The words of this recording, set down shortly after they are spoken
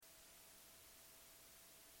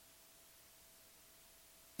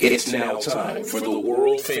It's now time for the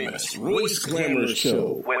world-famous Royce Glamour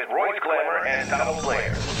Show with Royce Glamour and Donald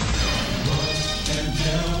Blair.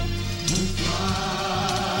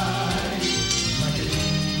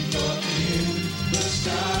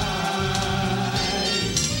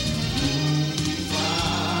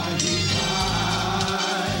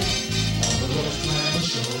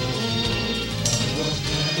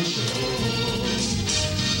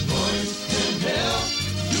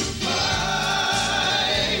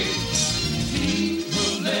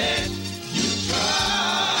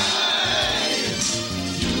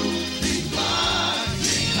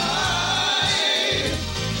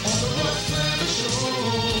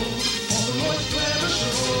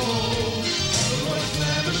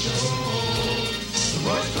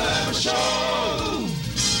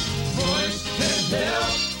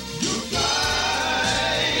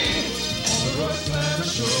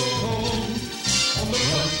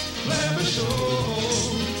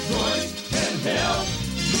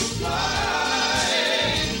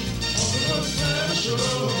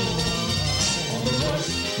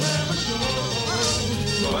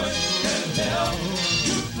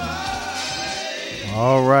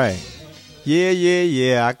 All right.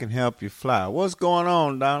 Yeah, I can help you fly. What's going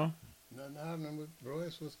on, Donald? Nothing with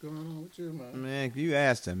Royce. What's going on with you, man? Man, you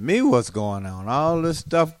asking me what's going on. All this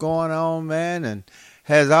stuff going on, man, and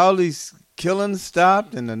has all these killings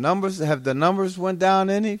stopped and the numbers went down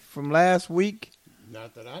any from last week?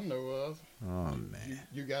 Not that I know of. Oh, man.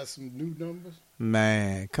 You got some new numbers?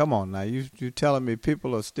 Man, come on now. You telling me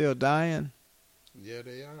people are still dying? Yeah,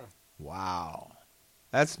 they are. Wow.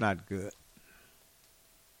 That's not good.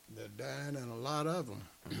 They're dying, and a lot of them.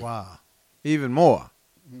 Wow. Even more.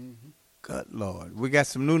 Mm-hmm. Good Lord. We got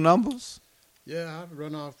some new numbers? Yeah, I'll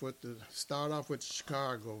start off with the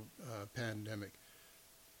Chicago pandemic.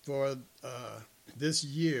 For this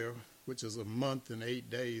year, which is a month and 8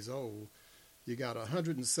 days old, you got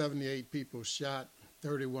 178 people shot,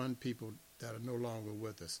 31 people that are no longer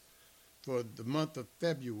with us. For the month of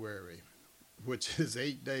February, which is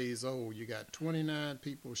 8 days old, you got 29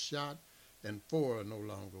 people shot and 4 are no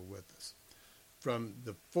longer with us. From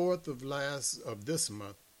the 4th of this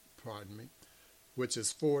month, which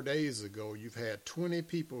is 4 days ago, you've had 20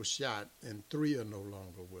 people shot and 3 are no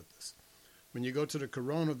longer with us. When you go to the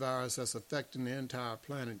coronavirus that's affecting the entire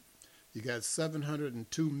planet, you got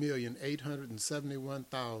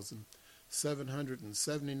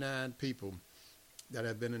 702,871,779 people that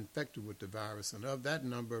have been infected with the virus. And of that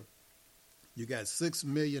number, you got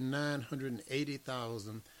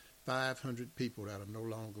 6,980,500 people that are no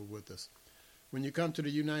longer with us. When you come to the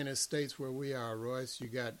United States where we are, Royce, you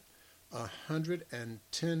got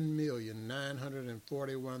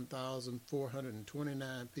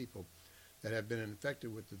 110,941,429 people that have been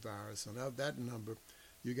infected with the virus. And of that number,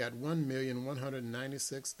 you got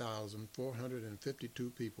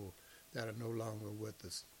 1,196,452 people that are no longer with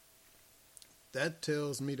us. That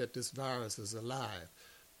tells me that this virus is alive.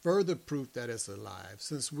 Further proof that it's alive,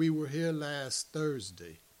 since we were here last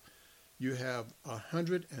Thursday, you have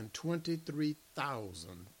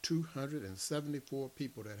 123,274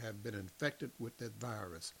 people that have been infected with that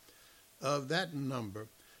virus. Of that number,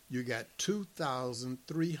 you got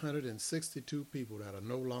 2,362 people that are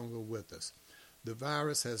no longer with us. The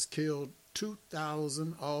virus has killed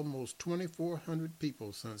 2,000, almost 2,400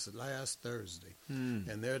 people since last Thursday.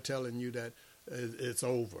 And they're telling you that it's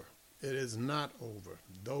over. It is not over.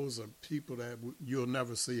 Those are people that you'll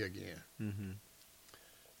never see again. Mm-hmm.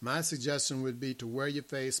 My suggestion would be to wear your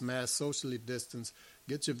face mask, socially distance,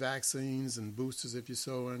 get your vaccines and boosters if you're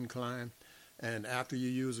so inclined. And after you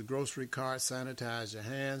use a grocery cart, sanitize your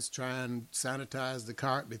hands. Try and sanitize the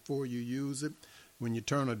cart before you use it. When you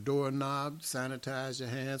turn a doorknob, sanitize your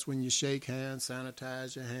hands. When you shake hands,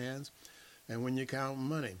 sanitize your hands. And when you count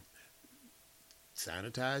money,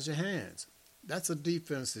 sanitize your hands. That's a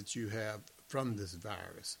defense that you have from this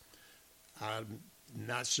virus. I'm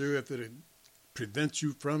not sure if it prevents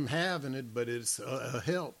you from having it, but it's a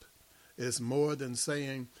help. It's more than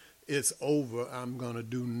saying, it's over, I'm going to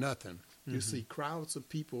do nothing. Mm-hmm. You see crowds of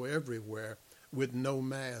people everywhere with no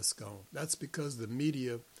mask on. That's because the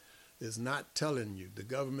media is not telling you. The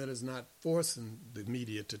government is not forcing the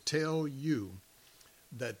media to tell you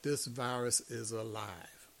that this virus is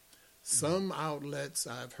alive. Some outlets,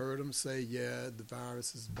 I've heard them say, yeah, the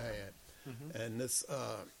virus is bad. Mm-hmm. And this,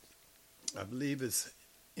 I believe it's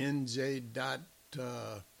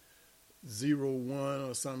NJ.01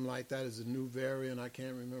 or something like that is a new variant. I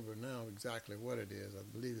can't remember now exactly what it is. I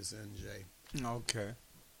believe it's NJ. Okay.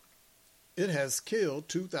 It has killed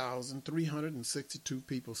 2,362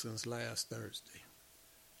 people since last Thursday.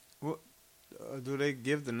 Well, Do they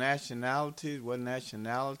give the nationalities? What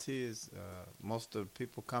nationality is most of the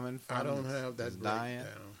people coming from? I don't have that dying?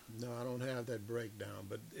 breakdown. No, I don't have that breakdown,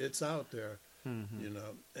 but it's out there, you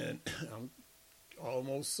know, and I'm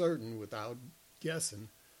almost certain, without guessing,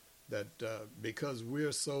 that because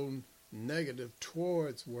we're so negative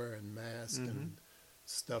towards wearing masks and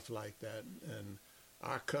stuff like that, and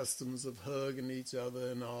our customs of hugging each other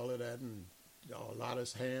and all of that, and a lot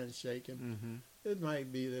of handshaking, it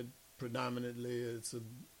might be that predominantly it's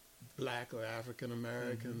black or African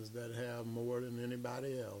Americans that have more than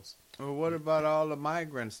anybody else. Well, what about all the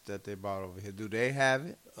migrants that they brought over here? Do they have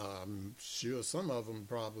it? I'm sure some of them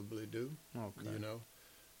probably do. Okay. You know,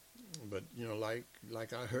 but you know,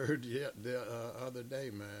 like I heard the other day,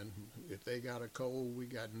 man, if they got a cold, we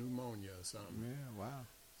got pneumonia or something. Yeah. Wow.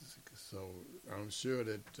 So I'm sure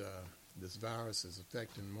that this virus is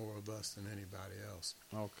affecting more of us than anybody else.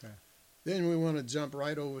 Okay. Then we want to jump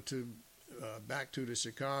right over to back to the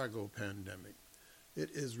Chicago pandemic.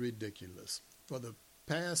 It is ridiculous. For the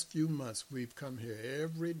past few months, we've come here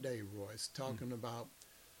every day, Royce, talking about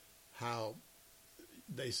how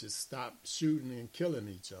they should stop shooting and killing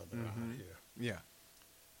each other out here. Yeah.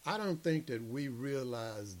 I don't think that we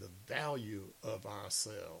realize the value of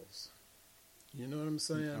ourselves. You know what I'm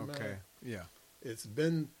saying, Okay. man? Yeah. It's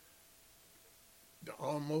been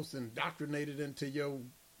almost indoctrinated into your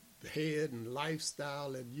head and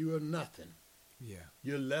lifestyle that you are nothing. Yeah.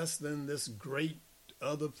 You're less than this great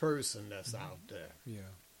other person that's out there.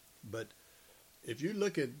 Yeah. But if you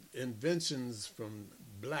look at inventions from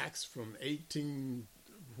blacks from 18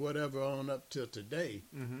 whatever on up till today,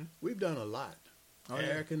 we've done a lot.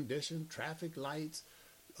 Air conditioning, traffic lights,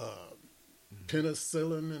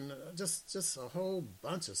 penicillin, and just a whole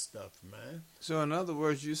bunch of stuff, man. So in other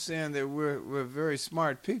words, you're saying that we're very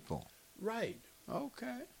smart people. Right.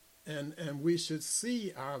 Okay. And we should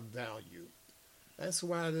see our value. That's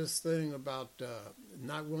why this thing about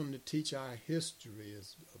not wanting to teach our history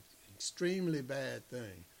is an extremely bad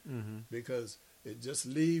thing, because it just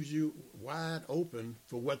leaves you wide open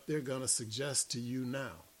for what they're going to suggest to you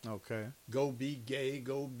now. Okay. Go be gay,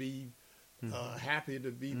 go be happy to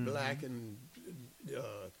be black, and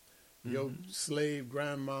your slave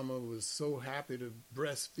grandmama was so happy to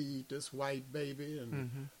breastfeed this white baby,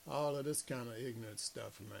 and all of this kind of ignorant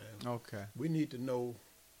stuff, man. Okay. We need to know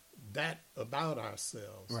that about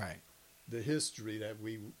ourselves, Right. the history that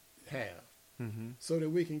we have, so that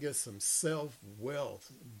we can get some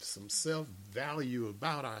self-wealth, some self-value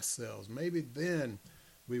about ourselves. Maybe then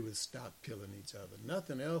we would stop killing each other.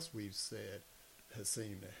 Nothing else we've said has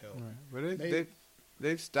seemed to help. Right. But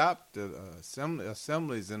they've stopped the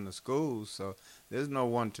assemblies in the schools, so there's no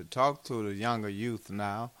one to talk to the younger youth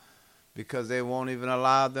now, because they won't even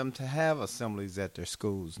allow them to have assemblies at their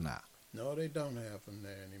schools now. No, they don't have them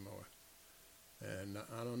there anymore. And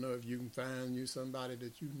I don't know if you can find you somebody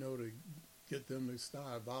that you know to get them to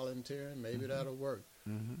start volunteering. Maybe that'll work.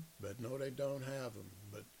 But no, they don't have them.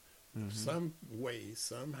 But some way,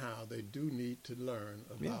 somehow, they do need to learn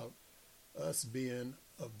about us being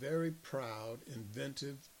a very proud,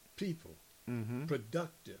 inventive people,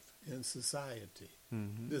 productive in society.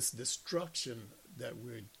 This destruction that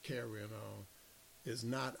we're carrying on is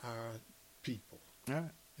not our people.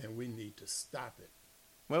 Right. And we need to stop it.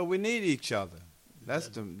 Well, we need each other. That's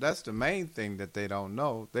the main thing that they don't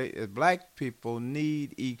know. Black people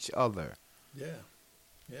need each other. Yeah.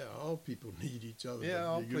 Yeah, all people need each other. Yeah,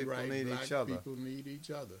 all you're people right, need black each other. People need each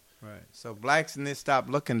other. Right. So blacks need to stop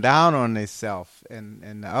looking down on themselves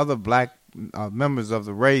and the other black members of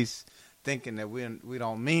the race, thinking that we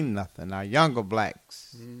don't mean nothing. Our younger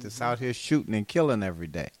blacks that's out here shooting and killing every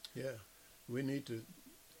day. Yeah, we need to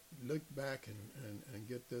look back and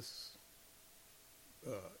get this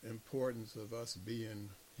importance of us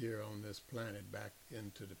being here on this planet back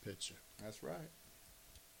into the picture. That's right.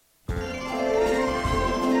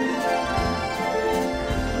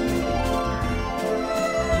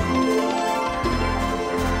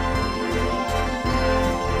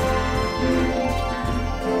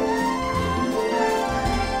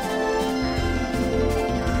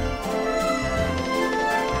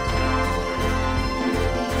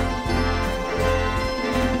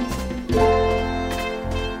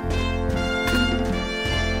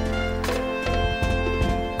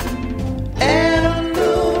 And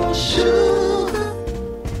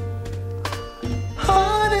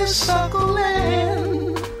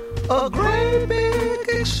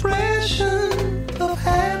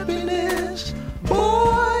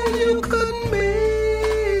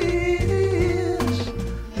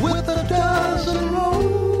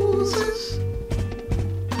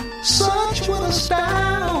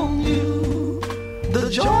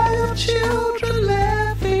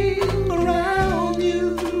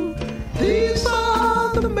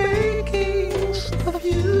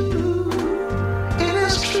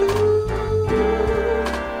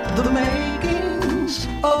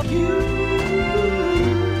you.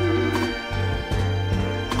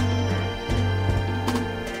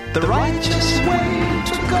 The righteous way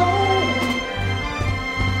to go,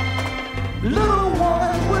 little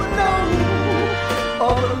one would know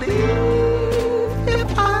or believe if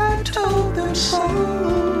I told them so.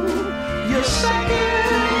 You're second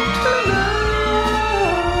to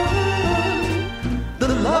none, the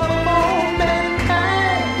love of all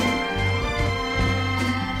mankind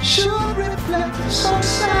should reflect some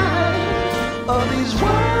sign of these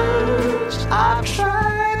words I've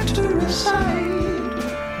tried to recite.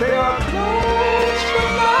 They are close but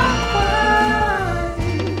not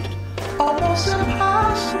quite, almost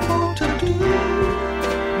impossible to do,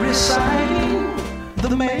 reciting the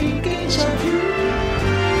makings of you.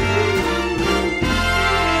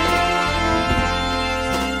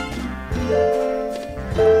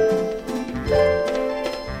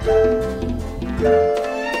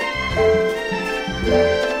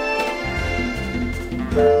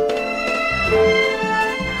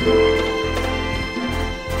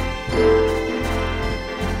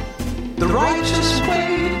 The righteous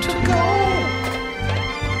way to go,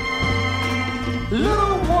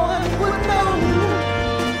 little one would know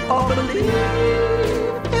or believe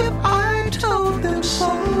if I told them so.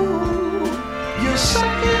 You're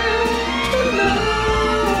second to none,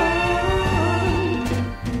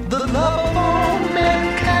 the love of all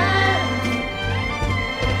mankind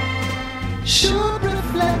should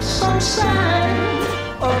reflect some sign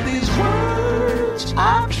of these words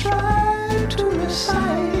I've tried to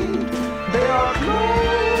recite. They are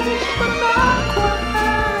close but not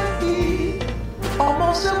quite,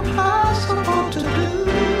 almost impossible to do,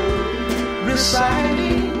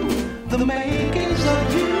 reciting the makings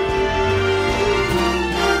of you.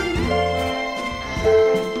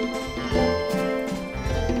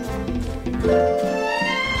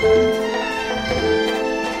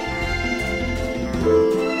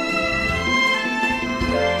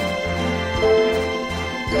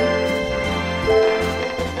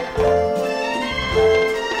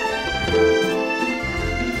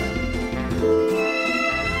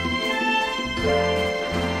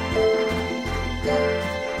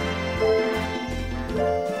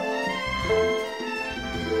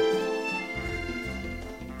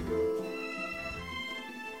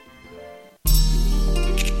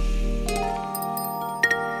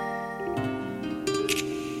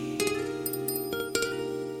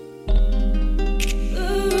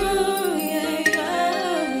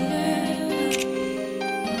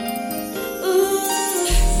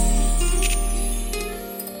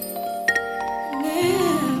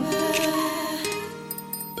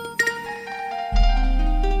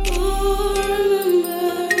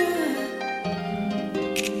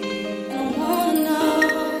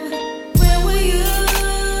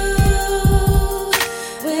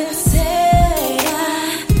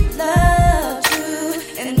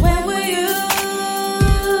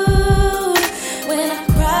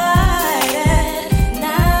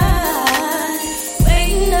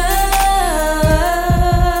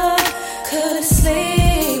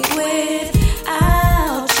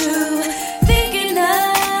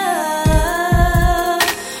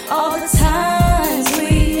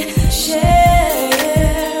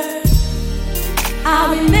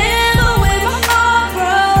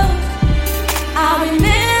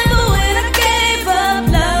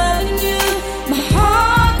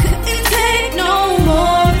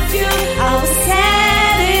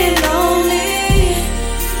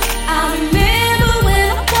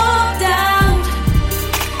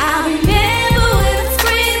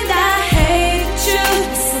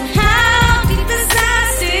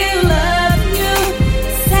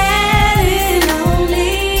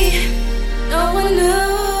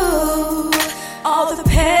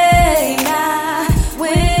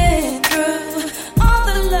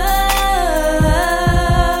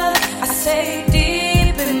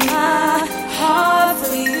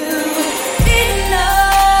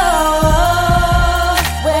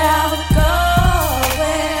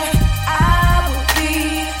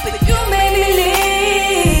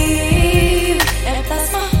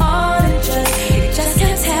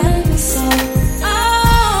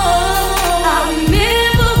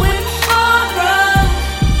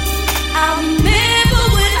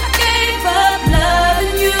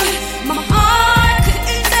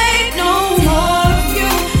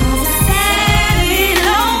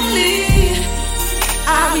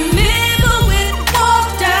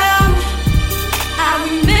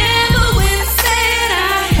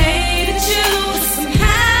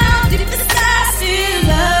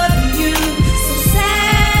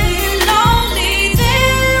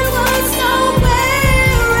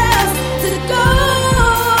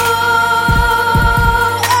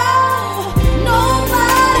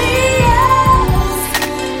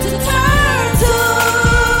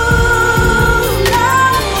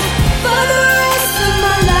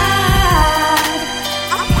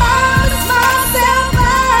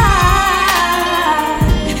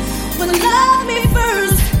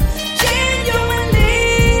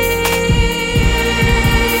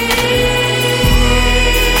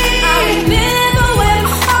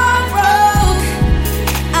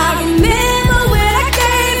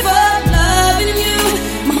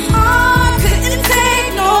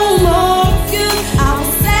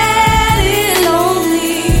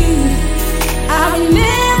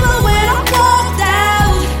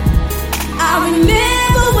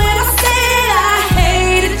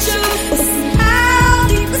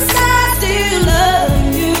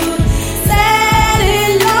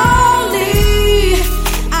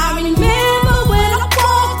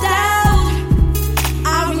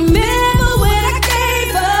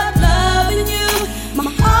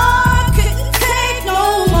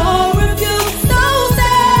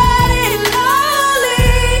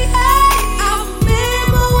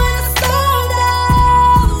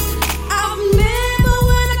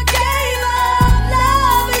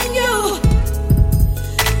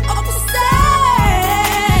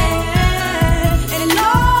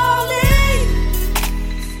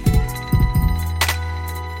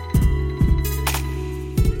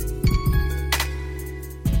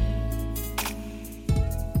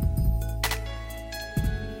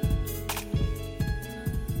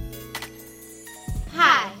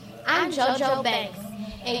 JoJo Banks,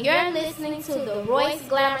 and you're listening to the Royce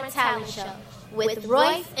Glamour Talent Show with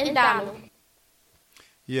Royce and Donald.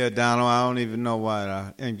 Yeah, Donald, I don't even know why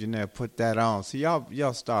the engineer put that on. See,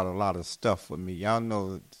 y'all start a lot of stuff with me. Y'all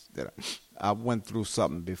know that I went through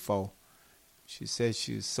something before. She said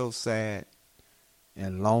she was so sad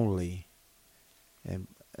and lonely, and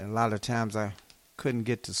a lot of times I couldn't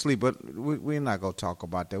get to sleep. But we're not going to talk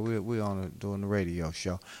about that. We're doing the radio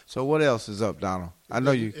show. So what else is up, Donald? I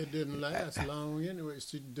know you. It didn't last long anyway.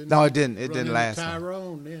 She didn't. No, it didn't. It didn't last long.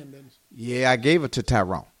 Tyrone then. Didn't she? Yeah, I gave it to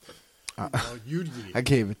Tyrone. You did. I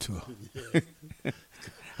gave it to her. Yeah.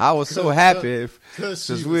 I was so happy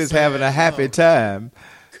since we was having a happy time.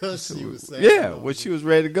 Because she was sad. Yeah, when she was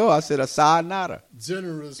ready to go, I said a sayonara.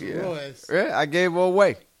 Generous Royce Yeah, I gave her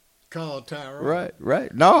away. called Tyrone.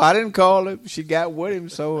 Right. No, I didn't call him. She got with him,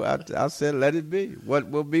 so I said let it be. What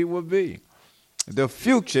will be, will be. The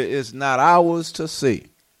future is not ours to see.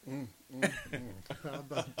 How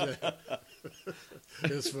about that?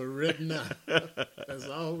 It's for written now. That's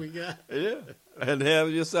all we got. Yeah, and have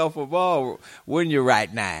yourself a ball when you're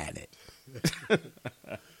right now in it.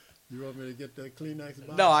 You want me to get that Kleenex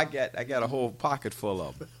bottle? No, I got a whole pocket full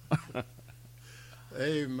of them.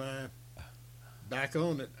 Hey, man. Back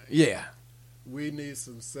on it. Yeah. We need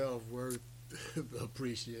some self-worth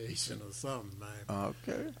appreciation or something, man.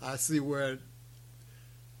 Okay. I see where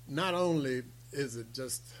not only is it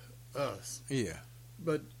just us, Yeah.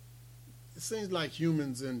 but it seems like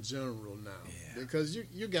humans in general now. Yeah. Because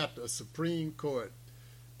you got the Supreme Court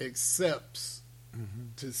accepts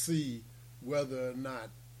to see whether or not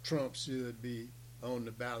Trump should be on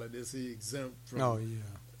the ballot. Is he exempt from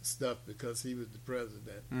stuff because he was the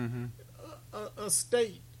president? Mm-hmm. A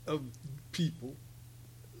state of people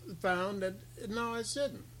found that, no, it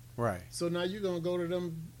shouldn't. Right. So now you're going to go to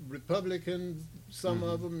them Republicans, some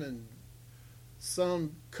of them, and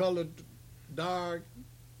some colored dark,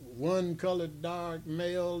 one colored dark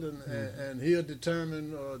male, and he'll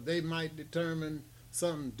determine, or they might determine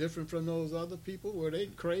something different from those other people. Were they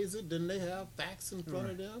crazy? Didn't they have facts in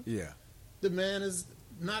front of them? Yeah. The man is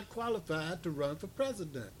not qualified to run for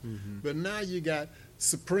president. But now you got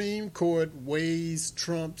Supreme Court weighs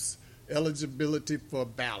Trump's eligibility for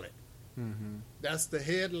ballot. That's the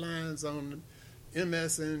headlines on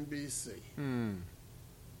MSNBC.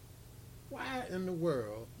 Why in the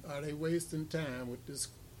world are they wasting time with this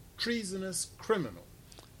treasonous criminal?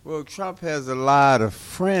 Well, Trump has a lot of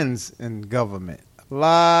friends in government. A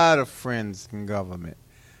lot of friends in government.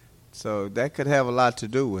 So that could have a lot to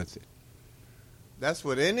do with it. That's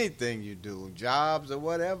with anything you do, jobs or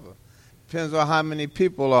whatever. Depends on how many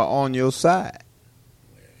people are on your side.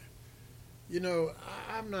 You know,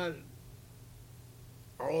 I'm not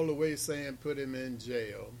all the way saying put him in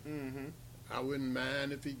jail. I wouldn't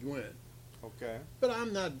mind if he went. Okay. But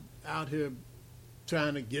I'm not out here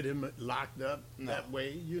trying to get him locked up that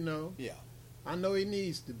way, you know. Yeah. I know he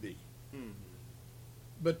needs to be.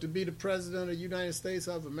 But to be the president of the United States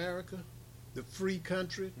of America, the free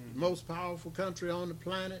country, the most powerful country on the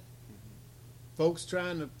planet, folks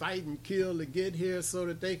trying to fight and kill to get here so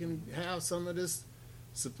that they can have some of this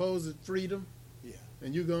supposed freedom,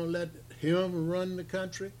 and you're going to let him run the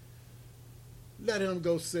country? Let him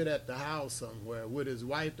go sit at the house somewhere with his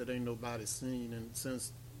wife that ain't nobody seen, and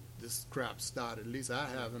since this crap started, at least I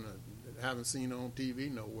haven't seen her on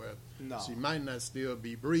TV nowhere. No. She might not still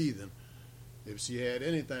be breathing. If she had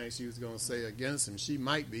anything she was going to say against him, she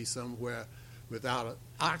might be somewhere without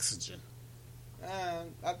oxygen.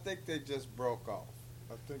 I think they just broke off.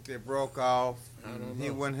 I think they broke off. I don't know.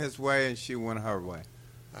 He went his way and she went her way.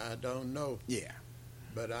 I don't know. Yeah.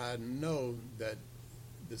 But I know that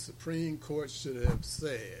the Supreme Court should have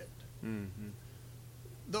said,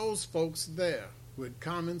 those folks there with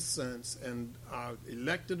common sense and our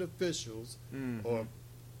elected officials, or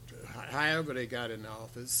however they got in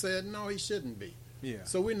office, said, no, he shouldn't be. Yeah.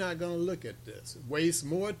 So we're not going to look at this. Waste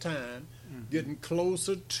more time getting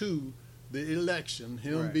closer to the election,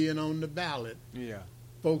 him being on the ballot. Yeah.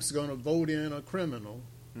 Folks going to vote in a criminal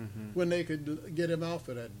when they could get him off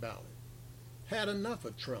of that ballot. Had enough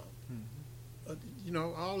of Trump. You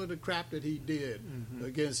know, all of the crap that he did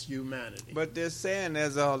against humanity. But they're saying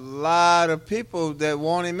there's a lot of people that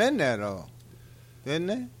want him in there, though. Didn't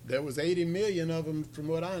they? There was 80 million of them, from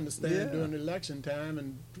what I understand, during election time,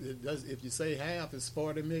 and if you say half, it's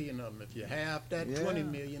 40 million of them. If you half that, 20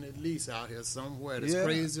 million at least out here somewhere that's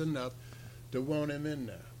crazy enough to want him in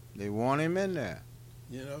there. They want him in there.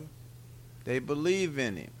 You know? They believe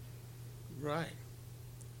in him. Right.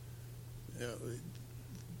 Yeah.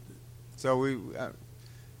 So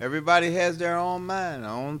everybody has their own mind,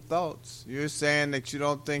 their own thoughts. You're saying that you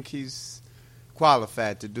don't think he's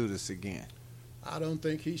qualified to do this again? I don't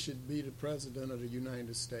think he should be the president of the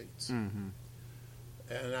United States. Mm-hmm.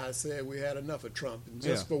 And I said we had enough of Trump. And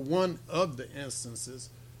just for one of the instances,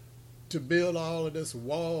 to build all of this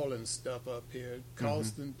wall and stuff up here,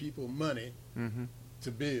 costing people money to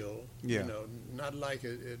build. Yeah. You know, not like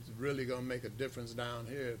it's really going to make a difference down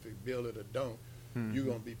here if you build it or don't. You're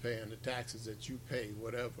going to be paying the taxes that you pay,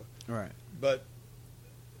 whatever. Right. But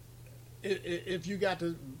if you got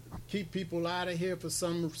to keep people out of here for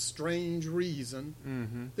some strange reason,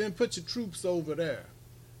 then put your troops over there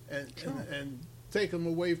and take them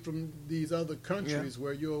away from these other countries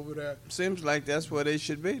where you're over there. Seems like that's where they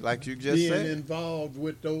should be, like you just being said. involved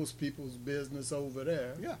with those people's business over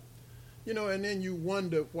there. Yeah. You know, and then you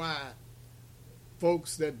wonder why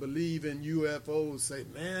folks that believe in UFOs say,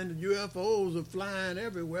 man, the UFOs are flying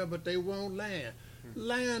everywhere, but they won't land.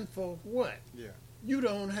 Land for what? Yeah. You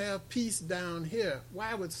don't have peace down here.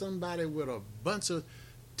 Why would somebody with a bunch of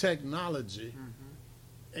technology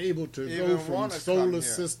able to Even go from wanna come solar here.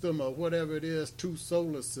 system or whatever it is to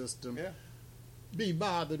solar system be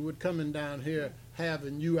bothered with coming down here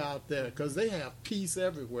having you out there? Because they have peace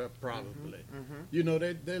everywhere probably. You know,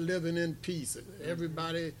 they're living in peace.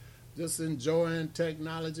 Everybody just enjoying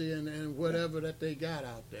technology and whatever that they got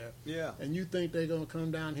out there. Yeah. And you think they're going to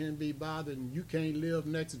come down here and be bothered and you can't live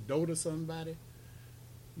next door to somebody?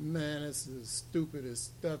 Man, it's the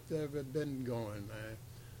stupidest stuff that ever been going, man.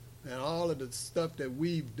 And all of the stuff that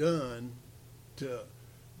we've done to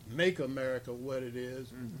make America what it is,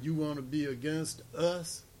 you want to be against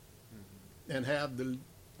us and have the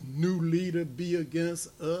new leader be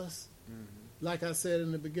against us? Like I said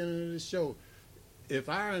in the beginning of the show, if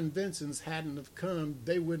our inventions hadn't have come,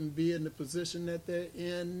 they wouldn't be in the position that they're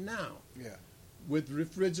in now. Yeah. With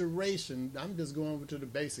refrigeration, I'm just going over to the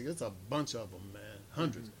basic. It's a bunch of them, man,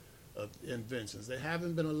 hundreds of inventions. There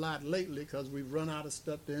haven't been a lot lately because we've run out of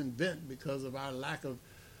stuff to invent because of our lack of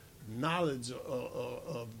knowledge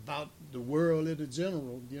about the world in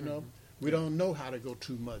general. You know, we don't know how to go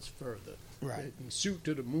too much further. Right. And shoot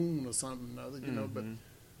to the moon or something or other, you know. But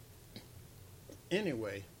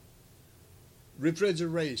anyway,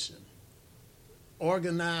 refrigeration,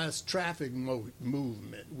 organized traffic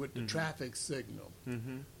movement with the traffic signal,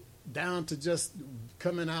 down to just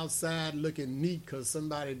coming outside looking neat because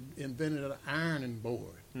somebody invented an ironing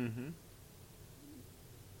board.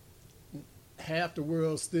 Half the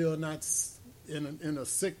world's still not in a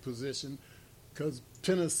sick position because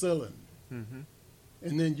penicillin. And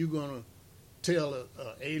then you're going to tell an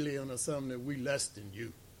alien or something that we less than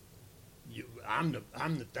you. I'm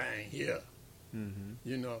the thing here.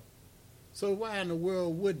 You know. So why in the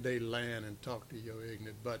world would they land and talk to your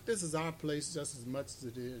ignorant butt? This is our place just as much as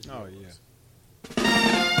it is yours. Oh, yeah.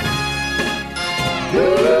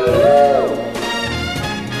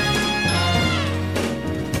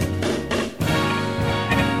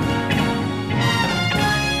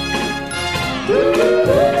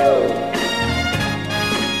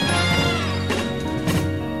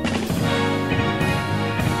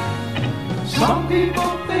 Some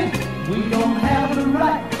people think we don't have the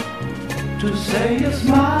right to say it's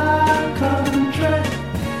my country.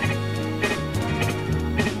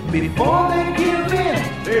 Before they give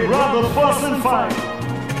in, they'd rather fuss and fight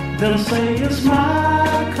than say it's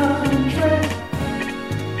my country.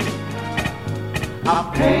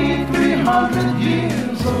 I paid 300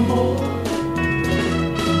 years or more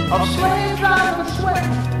of slave driving sweat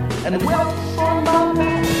and wealth on my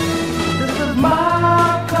back. This is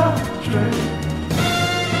my country.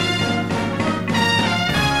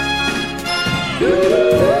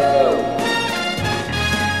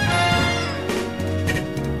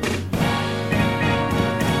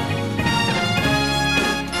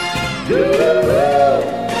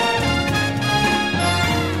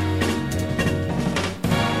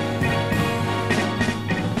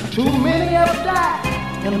 Too many have died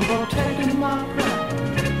in protecting my pride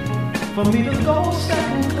for me to go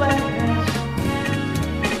second class.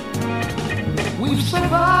 We've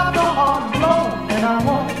survived a hard blow, and I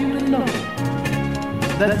want you to know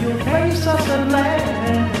that you'll face us at last.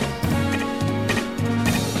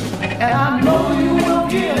 And I know you will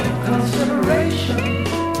give consideration.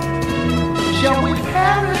 Shall we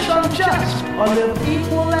perish unjust or live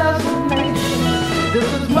equal as a nation? This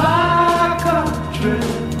is my country.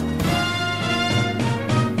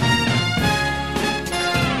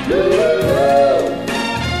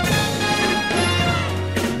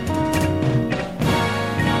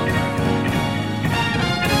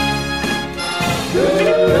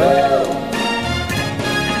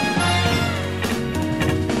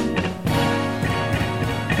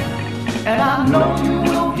 And I know you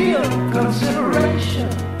will give consideration.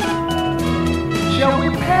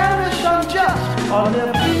 are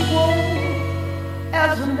left equal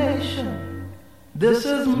as a nation. This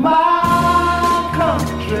is my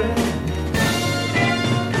country.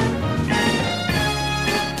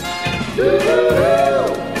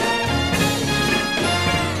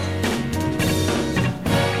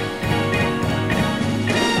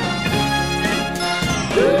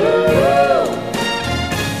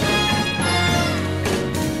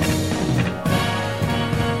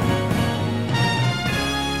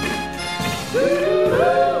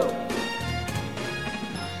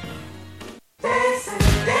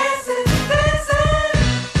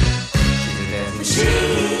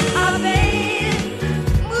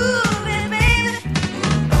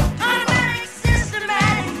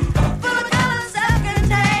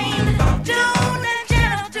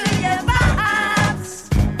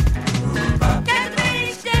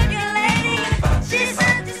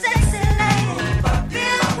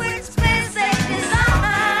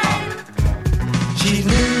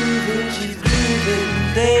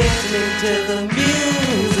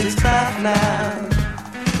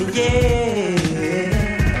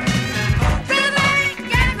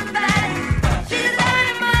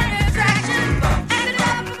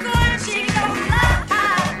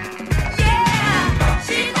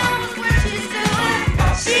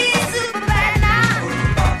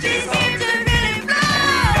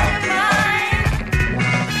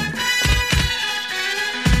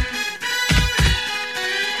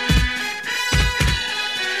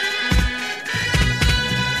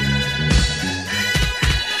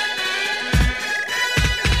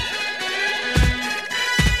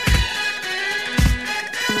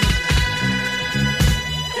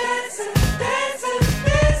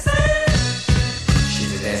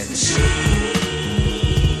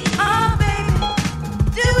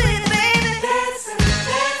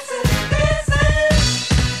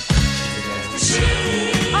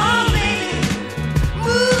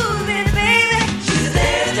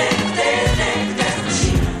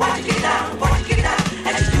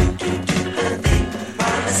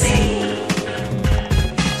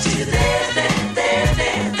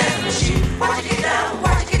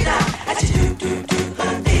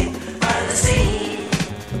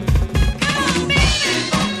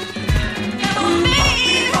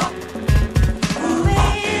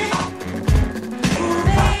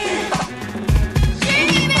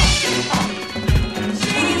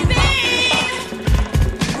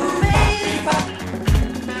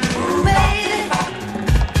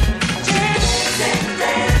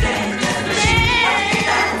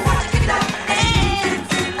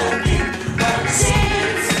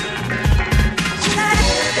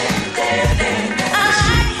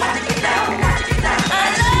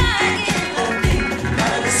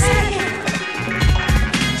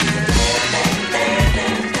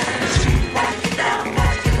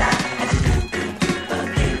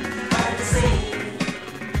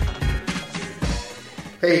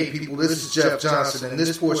 Hey people, this is Jeff Johnson, and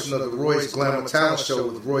this portion of the Royce Glamour Talent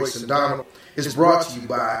Show with Royce and Donald is brought to you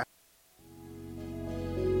by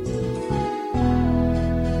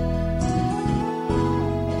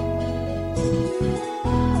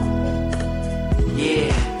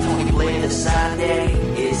Yeah, Tony Blair, the sign daddy,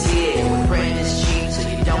 is here. With brand is cheap, so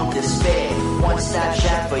you don't despair. One-stop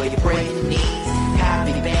shop for your brand needs.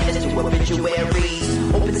 Copy banners to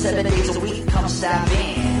obituaries. Open 7 days a week, come stop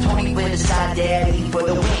in. Tony Blair, the sign daddy, for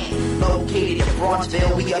the win. Located in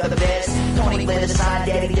Bronxville, we are the best. Tony Blair, the sign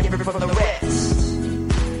daddy, different from the rest.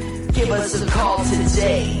 Give us a call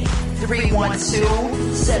today.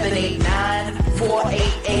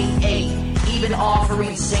 312-789-4888. Even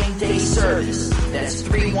offering same-day service. That's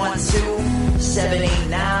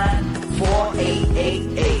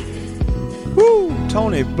 312-789-4888. Woo!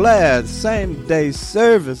 Tony Blair, same-day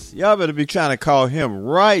service. Y'all better be trying to call him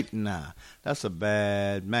right now. That's a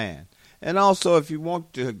bad man. And also, if you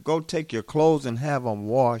want to go take your clothes and have them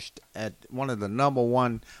washed at one of the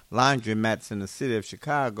 #1 laundromats in the city of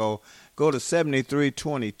Chicago, go to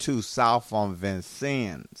 7322 South on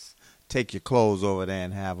Vincennes. Take your clothes over there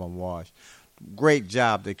and have them washed. Great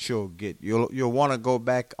job that you'll get. You'll want to go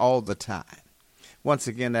back all the time. Once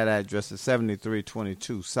again, that address is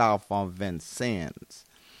 7322 South on Vincennes.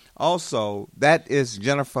 Also, that is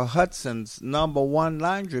Jennifer Hudson's #1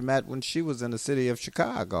 laundromat when she was in the city of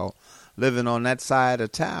Chicago, living on that side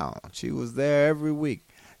of town. She was there every week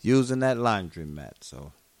using that laundromat.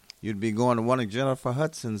 So you'd be going to one of Jennifer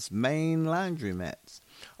Hudson's main laundromats.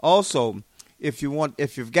 Also, if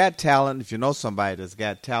you've got talent, if you know somebody that's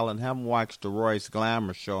got talent, have them watch the Royce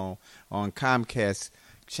Glamour Show on Comcast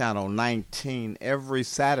Channel 19 every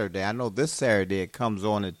Saturday. I know this Saturday it comes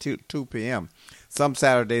on at 2 p.m. Some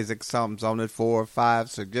Saturdays it comes on at 4 or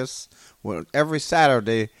 5. So just every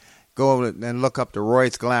Saturday, go and look up the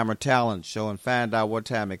Royce Glamour Talent Show and find out what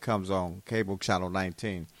time it comes on, cable channel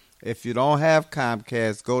 19. If you don't have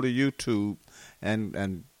Comcast, go to YouTube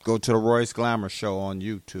and go to the Royce Glamour Show on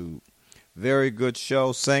YouTube. Very good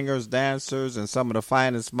show, singers, dancers, and some of the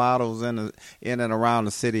finest models in and around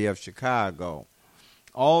the city of Chicago.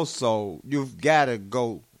 Also, you've got to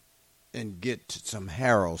go and get some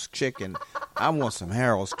Harold's Chicken. I want some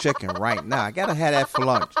Harold's Chicken right now. I got to have that for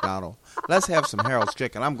lunch, Donald. Let's have some Harold's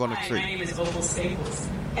Chicken. I'm going to treat. My name is Opal Staples.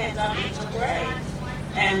 And I'm Angel Gray.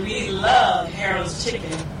 And we love Harold's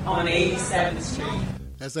Chicken on 87th Street.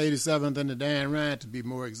 That's 87th and the Dan Ryan, to be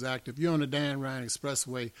more exact. If you're on the Dan Ryan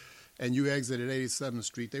Expressway and you exit at 87th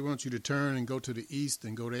Street, they want you to turn and go to the east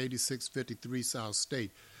and go to 8653 South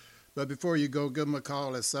State. But before you go, give them a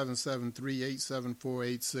call at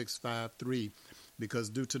 773-874-8653, because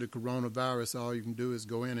due to the coronavirus, all you can do is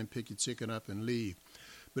go in and pick your chicken up and leave.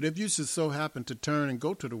 But if you should so happen to turn and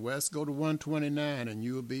go to the west, go to 129 and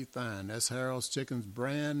you'll be fine. That's Harold's Chicken's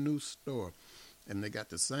brand new store. And they got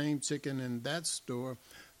the same chicken in that store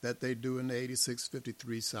that they do in the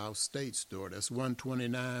 8653 South State store. That's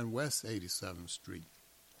 129 West 87th Street.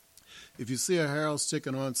 If you see a Harold's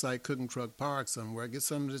Chicken on-site cooking truck parked somewhere, get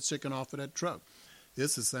some of the chicken off of that truck.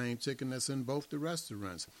 It's the same chicken that's in both the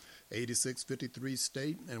restaurants, 8653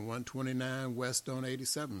 State and 129 West on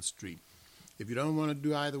 87th Street. If you don't want to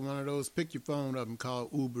do either one of those, pick your phone up and call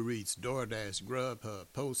Uber Eats, DoorDash, Grubhub,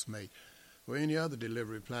 Postmate, or any other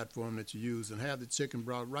delivery platform that you use and have the chicken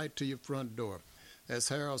brought right to your front door. That's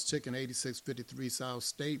Harold's Chicken, 8653 South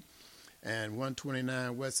State and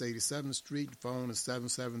 129 West 87th Street. The phone is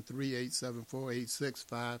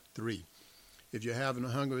 773-874-8653. If you're having a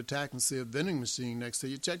hunger attack and see a vending machine next to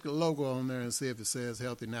you, check the logo on there and see if it says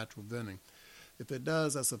Healthy Natural Vending. If it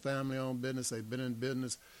does, that's a family-owned business. They've been in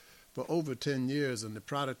business for over 10 years, and the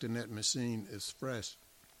product in that machine is fresh.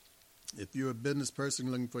 If you're a business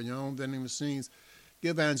person looking for your own vending machines,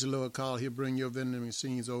 give Angelo a call. He'll bring your vending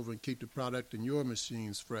machines over and keep the product in your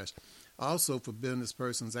machines fresh. Also, for business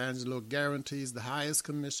persons, Angelo guarantees the highest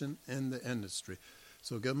commission in the industry.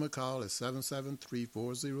 So give him a call at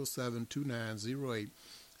 773-407-2908.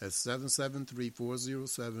 That's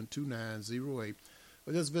 773-407-2908.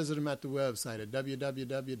 Or just visit him at the website at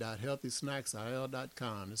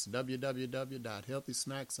www.healthysnacksil.com. It's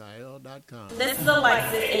www.healthysnacksil.com. This is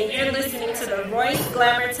Alexis, and you're listening to the Royce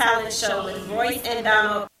Glamour Talent Show with Royce and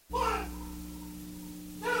Donald. 1,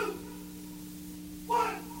 2,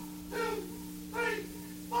 1, 2, 3,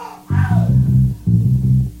 4.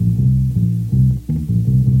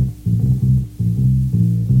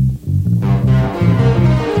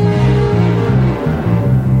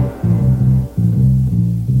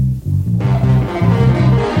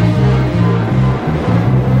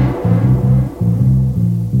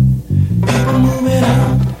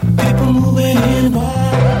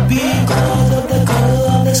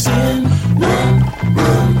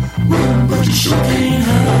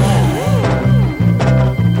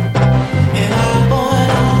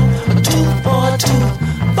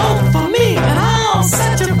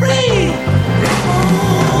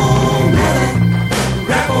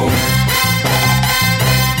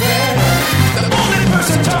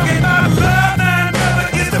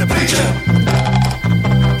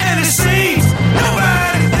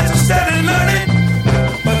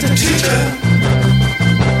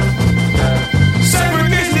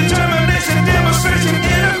 Segregation, determination, demonstration.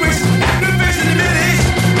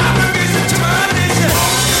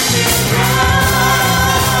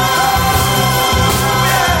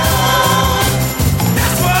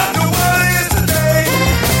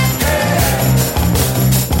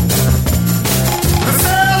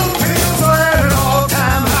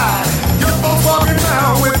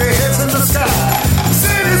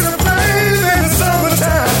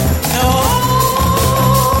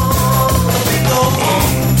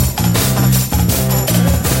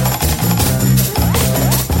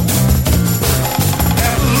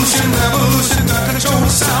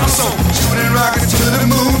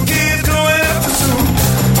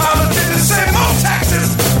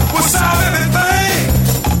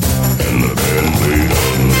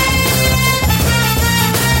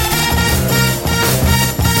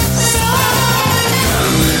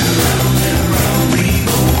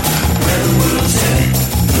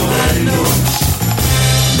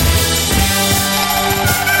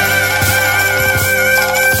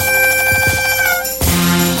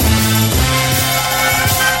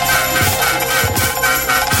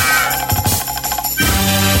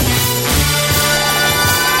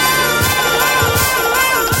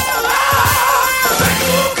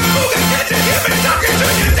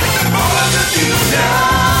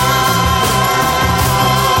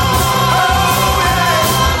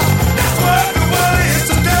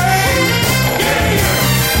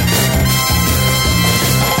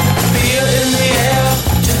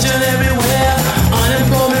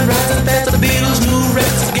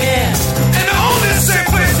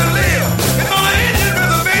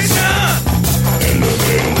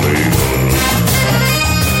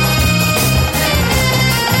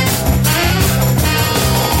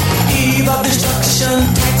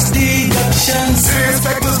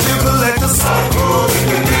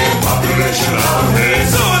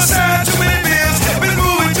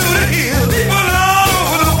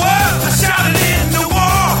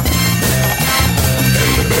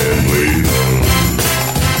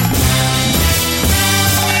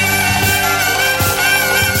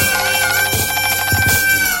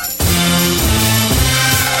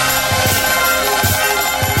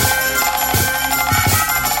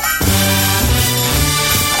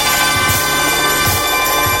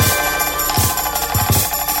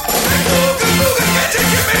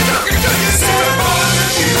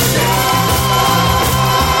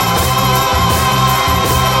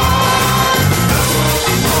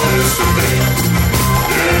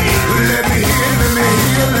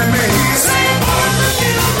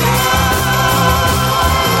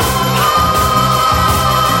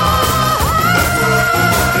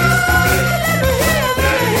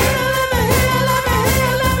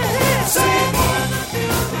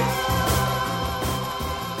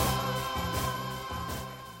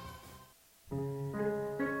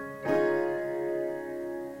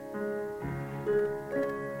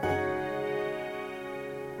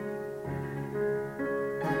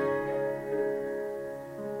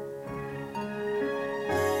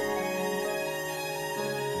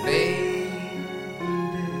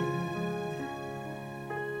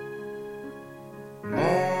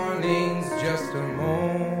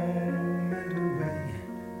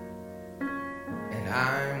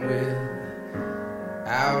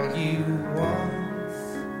 call you once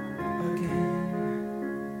again.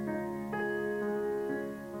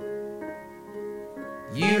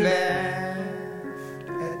 You laughed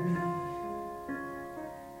at me.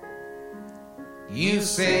 You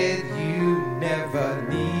said you never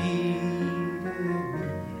needed me.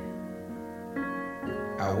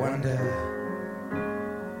 I wonder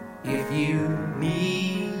if you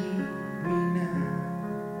need me now.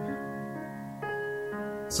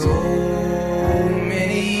 So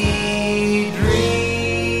many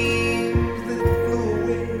dreams that flew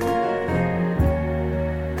away.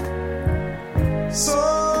 So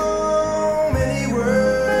many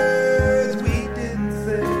words we didn't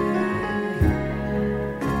say.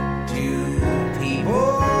 Two people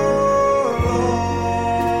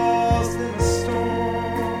lost in a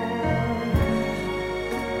storm.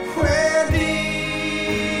 Where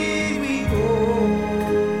did we go?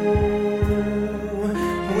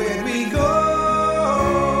 Where'd we go?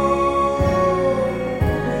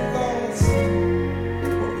 We lost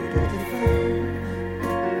what we both had found.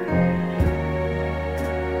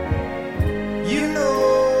 You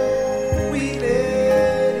know we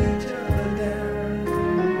let each other down.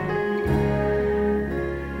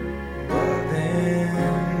 But then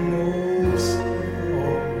most of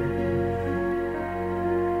all,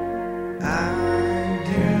 I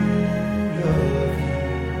do love you.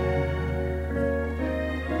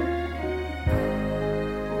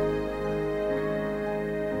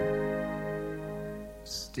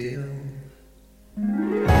 Still.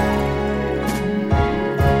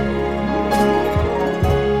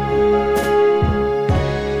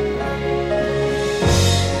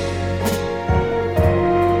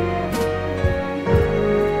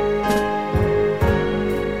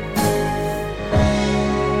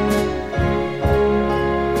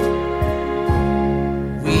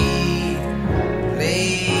 We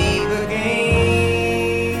played the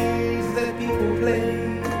games that people play.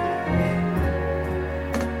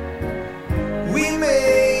 We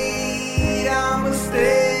made our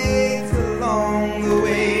mistakes along the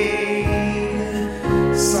way.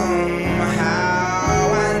 Somehow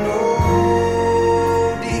I know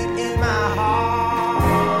deep in my heart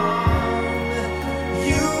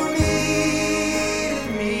you needed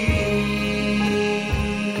me.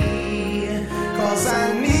 'Cause I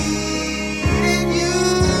needed you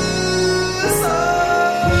so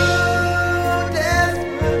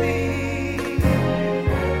desperately.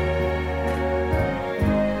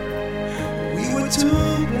 We were too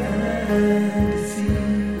blind to see.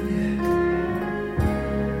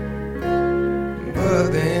 But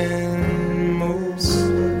then most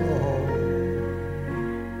of all,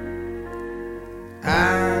 I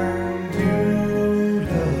do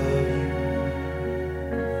love you.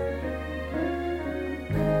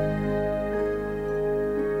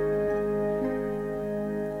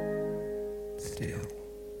 Still.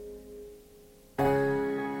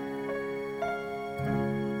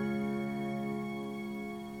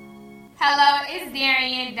 Hello, it's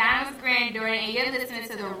Darian, Donald's granddaughter, and you're listening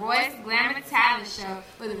to the Royce Glamour Talent Show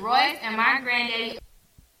with Royce and my granddaddy.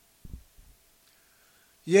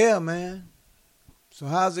 Yeah, man. So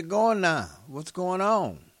how's it going now? What's going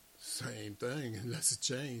on? Same thing, unless it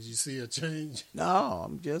changed. You see a change? No,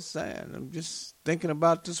 I'm just saying. I'm just thinking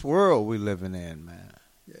about this world we living in, man.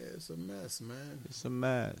 Yeah, it's a mess, man. It's a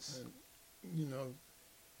mess. And, you know,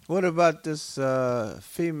 What about this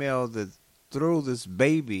female that threw this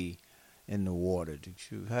baby in the water? Did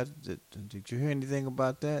you hear anything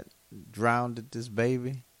about that? Drowned this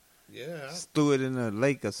baby? yeah, Threw it in a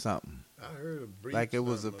lake or something. I heard a brief Like it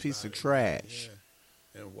was a something piece of about it. trash.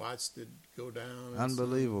 Yeah, and watched it go down. and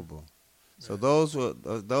Unbelievable. So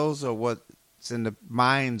Yeah. those are what's in the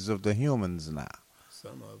minds of the humans now.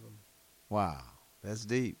 Some of them. Wow, that's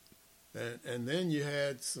deep. And then you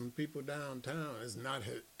had some people downtown. It's not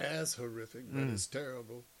as horrific, but it's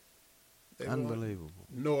terrible. They went Unbelievable.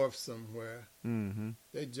 north somewhere. Mm-hmm.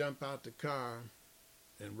 They jump out the car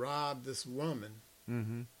and rob this woman.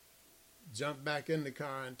 Mm-hmm. Jump back in the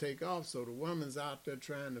car and take off. So the woman's out there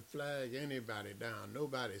trying to flag anybody down.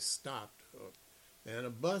 Nobody stopped her. And a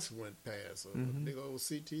bus went past. A big old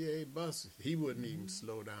CTA bus. He wouldn't even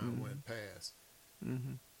slow down. Went past.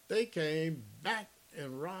 Mm-hmm. They came back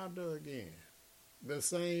and robbed her again. The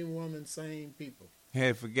same woman, same people.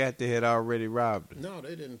 Had forgot they had already robbed her. No,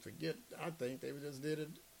 they didn't forget. I think they just did it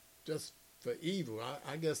just for evil.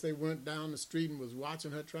 I guess they went down the street and was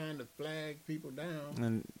watching her trying to flag people down.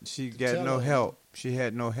 And she To got tell no her. help. She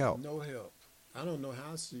had no help. No help. I don't know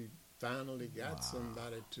how she finally got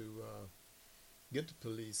somebody to get the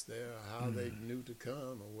police there, or how they knew to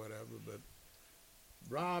come or whatever. But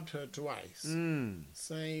robbed her twice.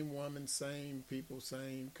 Same woman, same people,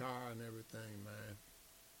 same car and everything, man.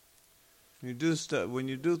 You do stuff when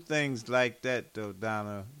you do things like that, though,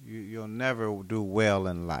 Donna. You'll never do well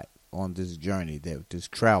in life on this journey, this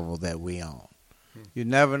travel that we on. You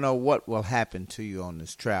never know what will happen to you on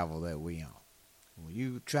this travel that we on. When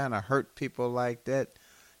you trying to hurt people like that,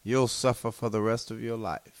 you'll suffer for the rest of your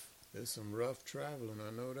life. There's some rough traveling,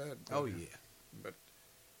 I know that. Oh yeah, but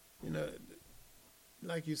you know,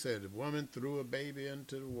 like you said, the woman threw a baby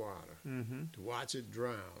into the water to watch it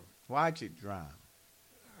drown. Watch it drown.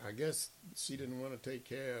 I guess she didn't want to take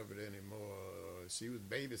care of it anymore. Or she was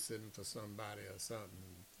babysitting for somebody or something.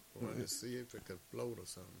 Wanted to see if it could float or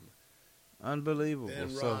something. Unbelievable.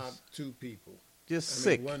 Then robbed two people.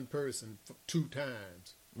 Sick. One person 2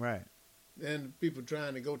 times. Right. Then people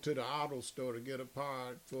trying to go to the auto store to get a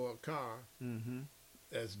part for a car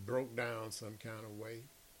that's broke down some kind of way.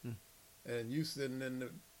 And you sitting in the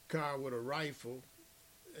car with a rifle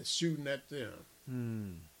and shooting at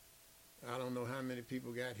them. I don't know how many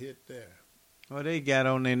people got hit there. Well, they got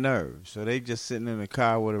on their nerves. So they just sitting in the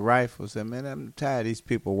car with a rifle saying, man, I'm tired of these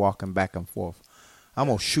people walking back and forth. I'm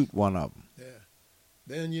going to shoot one of them. Yeah.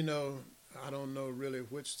 Then, you know, I don't know really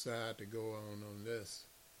which side to go on this.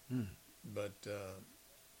 But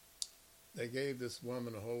they gave this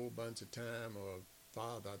woman a whole bunch of time, or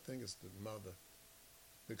father, I think it's the mother,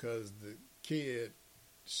 because the kid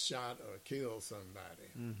shot or killed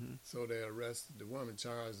somebody. So they arrested the woman,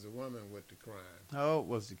 charged the woman with the crime. How old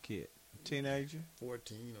was the kid? A teenager?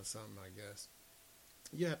 14 or something, I guess.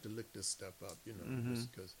 You have to look this stuff up, you know,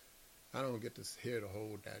 because I don't get to hear the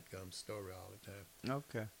whole dadgum story all the time.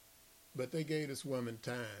 Okay. But they gave this woman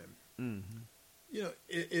time. You know,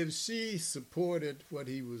 if she supported what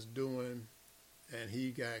he was doing and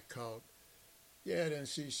he got caught, yeah, then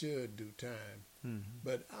she should do time.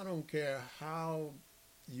 But I don't care how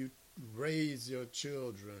you raise your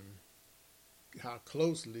children, how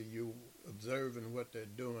closely you observing what they're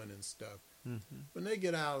doing and stuff. When they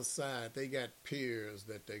get outside, they got peers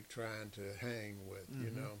that they're trying to hang with,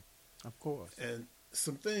 you know. Of course. And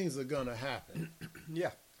some things are going to happen.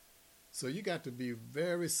 Yeah. So you got to be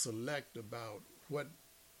very select about what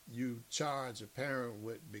you charge a parent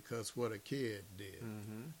with, because what a kid did.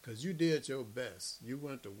 Because you did your best. You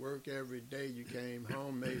went to work every day. You came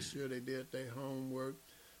home, made sure they did their homework,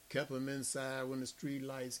 kept them inside when the street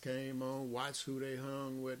lights came on, watched who they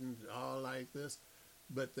hung with and all like this.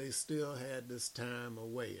 But they still had this time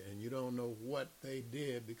away, and you don't know what they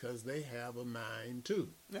did because they have a mind too.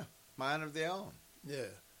 Yeah, mind of their own.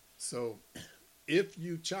 Yeah. So if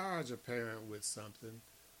you charge a parent with something,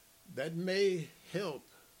 that may help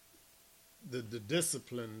the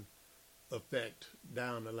discipline effect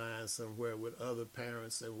down the line somewhere with other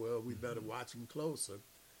parents say, well, we better watch them closer.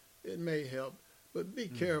 It may help, but be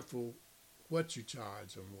careful what you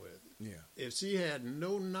charge them with. Yeah. If she had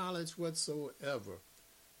no knowledge whatsoever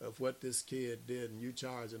of what this kid did and you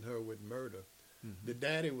charging her with murder, the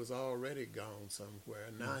daddy was already gone somewhere.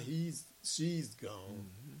 Now she's gone.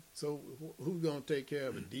 So who's going to take care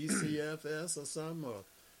of it? DCFS or something?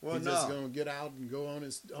 Or he's just going to get out and go on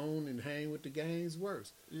his own and hang with the gangs?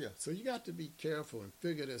 Worse. Yeah. So you got to be careful and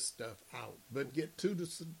figure this stuff out, but get to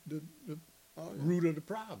the root of the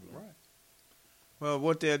problem. Right. Well,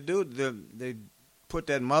 what they'll do, they put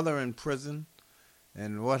that mother in prison,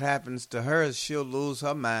 and what happens to her is she'll lose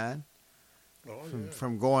her mind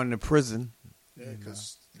from going to prison. Yeah,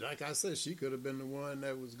 because like I said, she could have been the one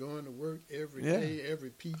that was going to work every day, every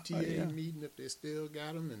PTA meeting if they still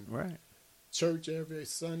got them, and church every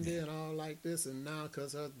Sunday and all like this. And now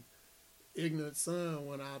because her ignorant son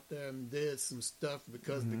went out there and did some stuff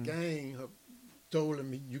because the gang told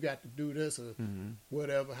him you got to do this or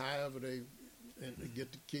whatever, however they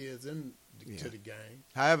get the kids into the gang.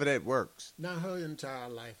 However that works. Now her entire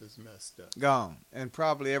life is messed up. Gone. And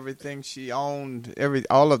probably everything she owned,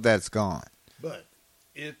 all of that's gone. But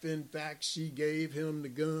if in fact she gave him the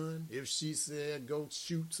gun, if she said go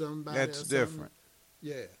shoot somebody, that's different.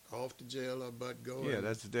 Yeah, off to jail or but go. Yeah,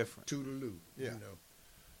 that's different. Toodaloo. Yeah. You know,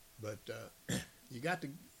 but you got to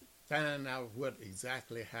find out what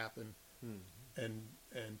exactly happened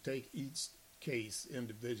and take each case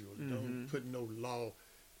individually. Don't put no law.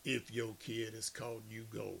 If your kid is caught, you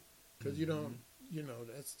go, because you don't. You know,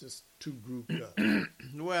 that's just too grouped up. The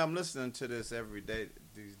way I'm listening to this every day,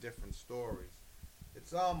 these different stories,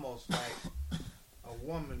 it's almost like a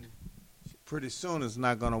woman pretty soon is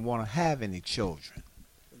not going to want to have any children.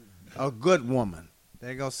 A good woman.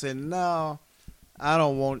 They're going to say, no, I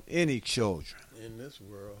don't want any children. In this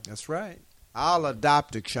world. That's right. I'll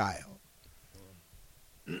adopt a child.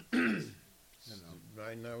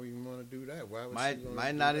 might not even want to do that. Why would she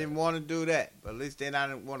might not even want to do that, but at least they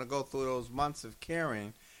not want to go through those months of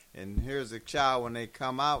caring. And here's a child when they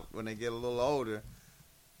come out, when they get a little older.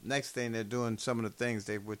 Next thing they're doing some of the things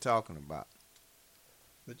they were talking about.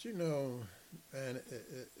 But you know, man,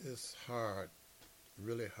 it's hard,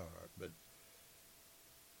 really hard. But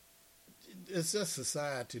it's just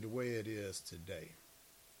society the way it is today.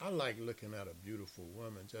 I like looking at a beautiful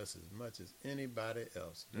woman just as much as anybody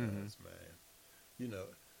else does, man. You know,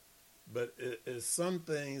 but it's some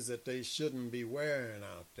things that they shouldn't be wearing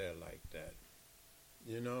out there like that.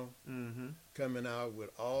 You know, coming out with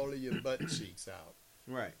all of your butt cheeks out.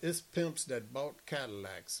 Right. It's pimps that bought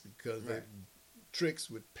Cadillacs because they tricks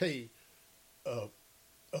would pay a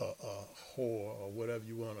whore or whatever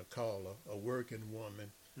you want to call her, a working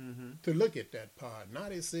woman, to look at that part. Now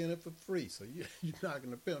they're seeing it for free, so you're knocking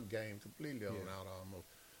the pimp game completely on out almost.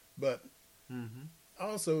 But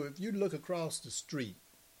also, if you look across the street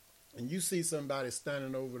and you see somebody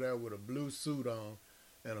standing over there with a blue suit on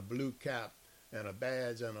and a blue cap and a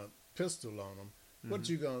badge and a pistol on them, what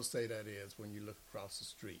you gonna say that is when you look across the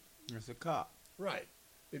street? It's a cop. Right.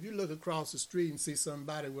 If you look across the street and see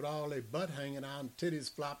somebody with all their butt hanging out and titties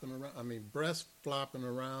flopping around, breasts flopping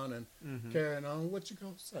around and carrying on, what you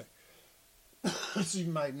gonna say? She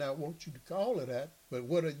might not want you to call her that, but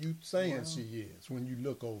what are you saying she is when you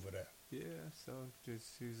look over there? Yeah, so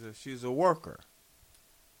she's a worker.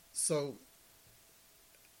 So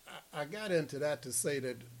I got into that to say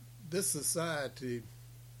that this society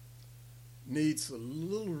needs a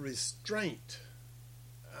little restraint.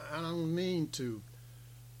 I don't mean to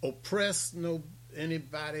oppress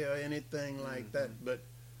anybody or anything like that, but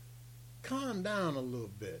calm down a little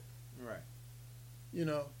bit. Right. You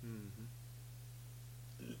know,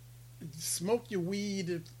 smoke your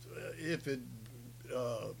weed if it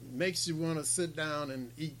makes you want to sit down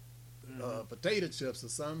and eat potato chips or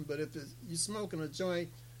something. But if you're smoking a joint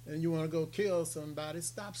and you want to go kill somebody,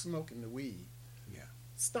 stop smoking the weed.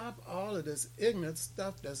 Stop all of this ignorant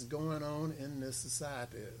stuff that's going on in this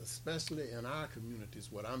society, especially in our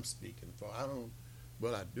communities, what I'm speaking for. I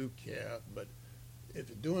do care, but if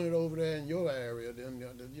you're doing it over there in your area, then,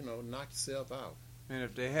 you know, knock yourself out. And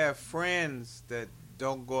if they have friends that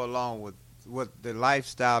don't go along with what the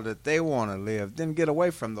lifestyle that they want to live, then get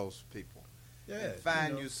away from those people. Yeah. And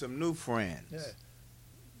find you some new friends. Yeah.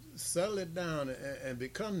 Settle it down and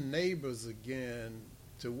become neighbors again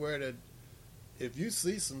to where that if you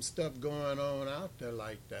see some stuff going on out there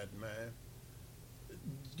like that, man,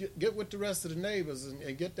 get with the rest of the neighbors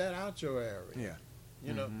and get that out your area. Yeah.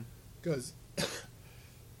 You know, because,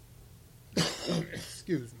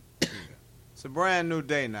 excuse me. It's a brand new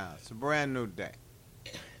day now. It's a brand new day.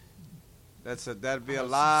 That'd be a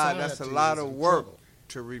lot. That's a lot of work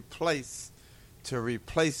to replace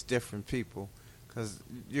different people. Because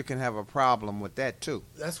you can have a problem with that, too.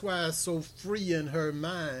 That's why it's so free in her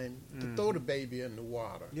mind to throw the baby in the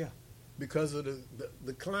water. Yeah. Because of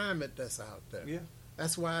the climate that's out there. Yeah.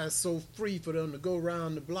 That's why it's so free for them to go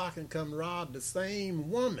around the block and come rob the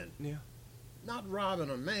same woman. Yeah. Not robbing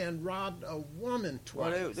a man, robbed a woman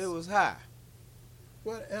twice. Well, it was high.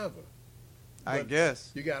 Whatever. I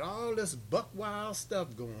guess. You got all this buck wild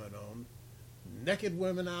stuff going on. Naked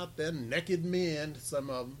women out there, naked men, some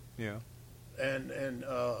of them. Yeah. And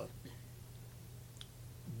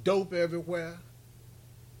dope everywhere.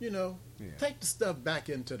 You know, take the stuff back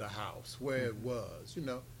into the house where it was, you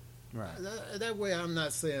know. Right. That way I'm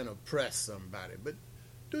not saying oppress somebody, but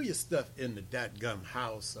do your stuff in the dadgum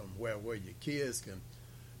house somewhere where your kids can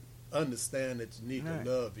understand that you need to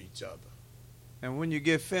love each other. And when you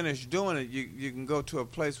get finished doing it, you can go to a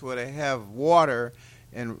place where they have water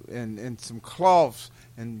and some cloths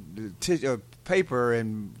and paper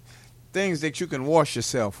and things that you can wash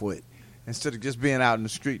yourself with instead of just being out in the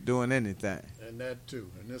street doing anything. And that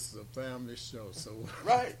too. And this is a family show, so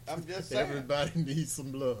right. I'm just saying. Everybody needs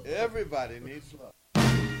some love. Everybody needs love.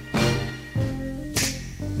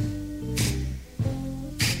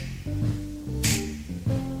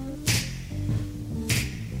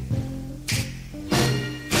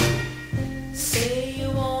 Say you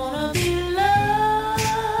wanna be loved,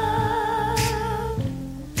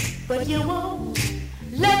 but you won't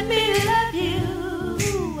let me love you.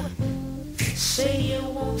 Say you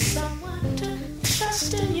want someone to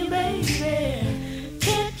trust in you, baby.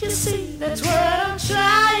 Can't you see that's what I'm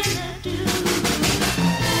trying to do?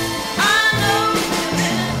 I know you've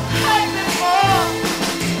been hurt before,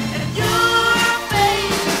 and you're a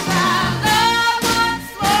baby. I love once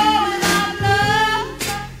more, and I love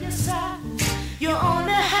by your side. You're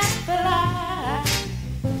only half alive,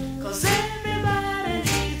 'cause everybody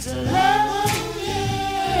needs a love, yeah.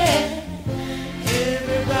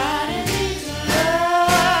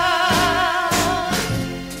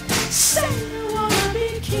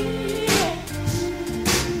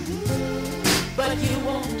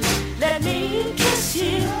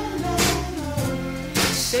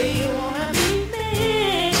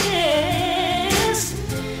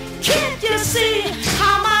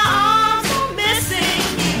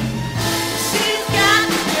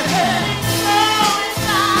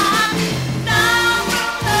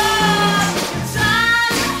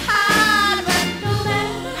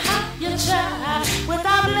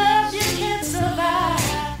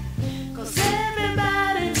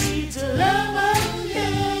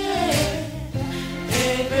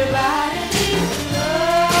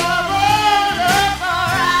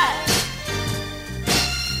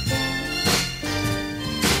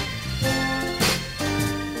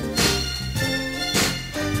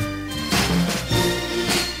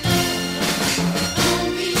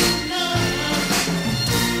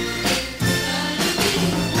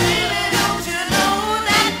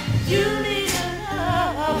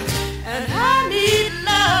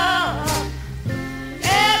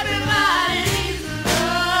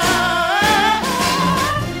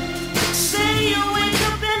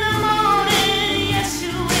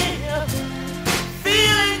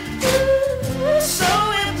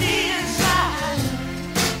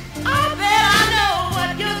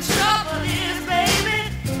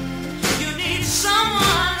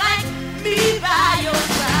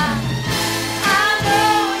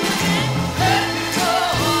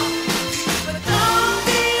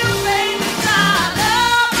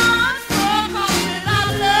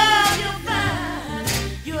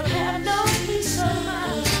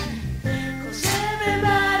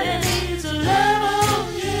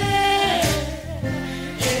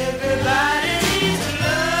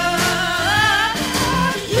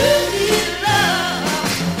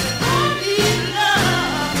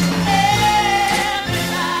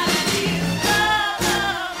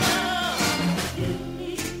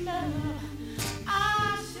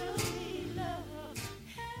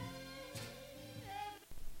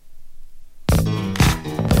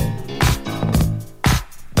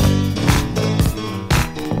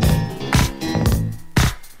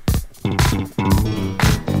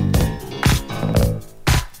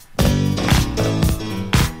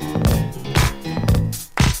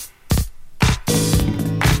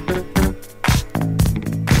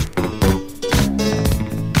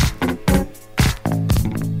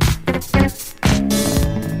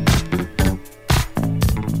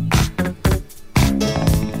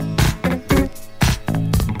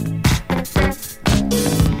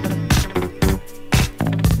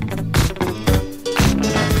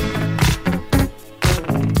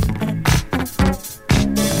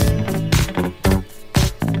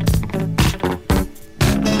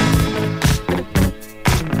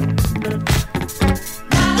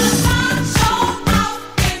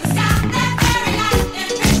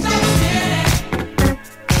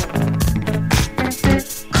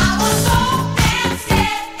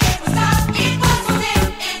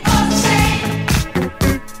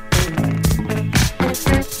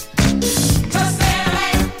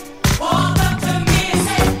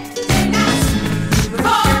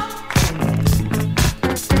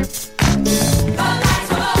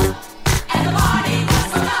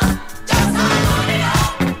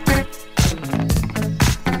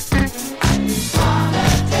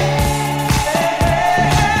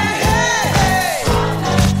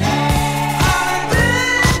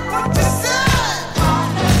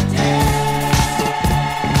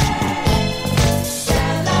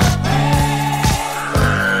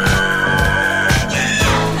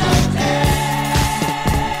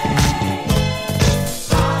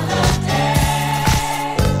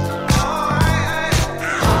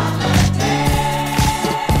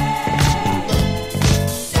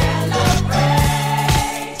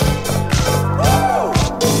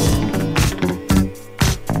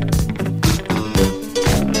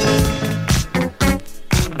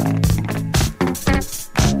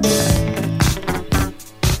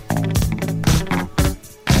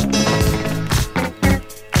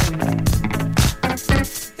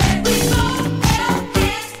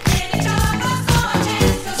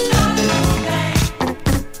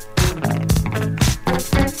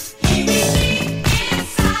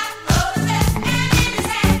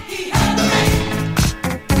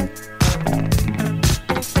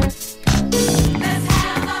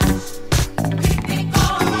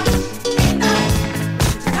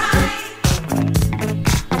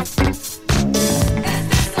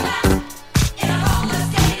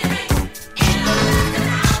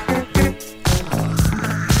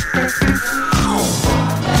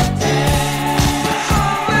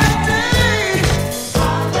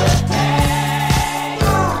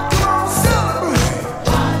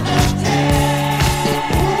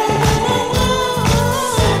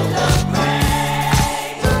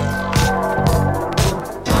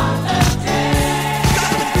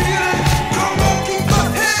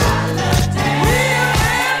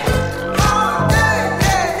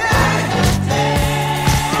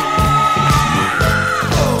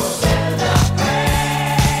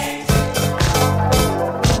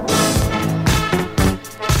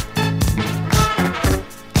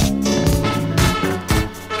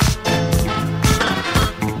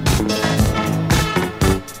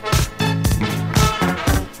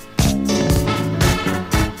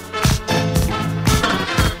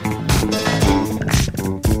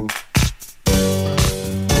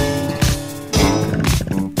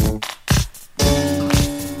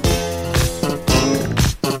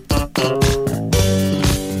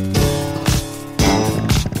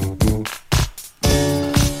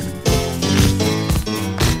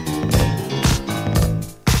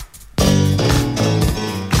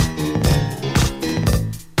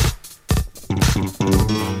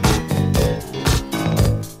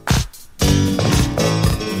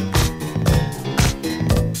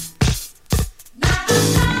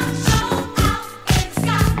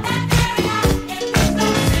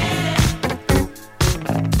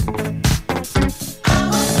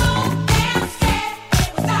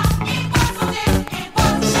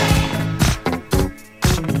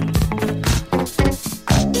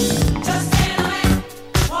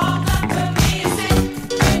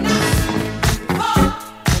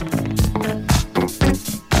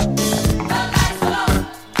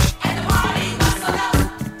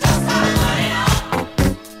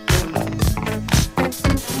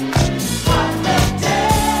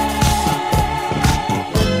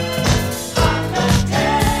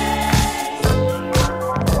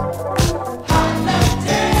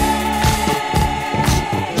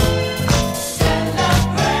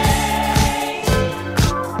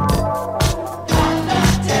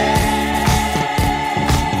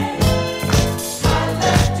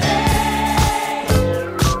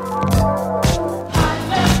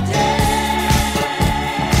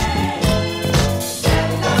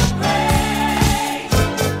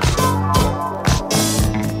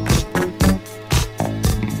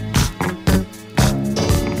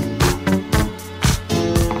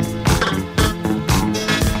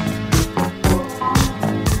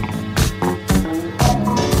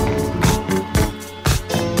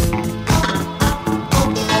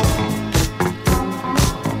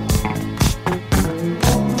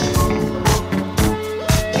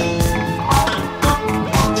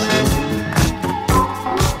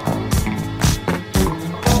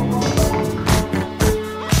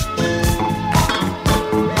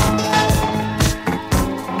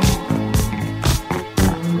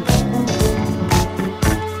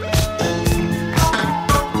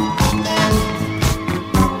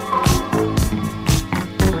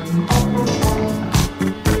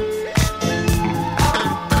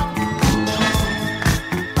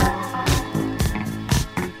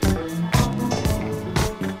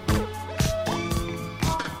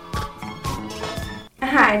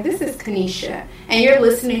 Hi, this is Kanisha, and you're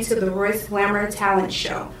listening to the Royce Glamour Talent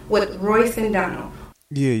Show with Royce and Donald.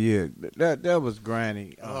 Yeah. That was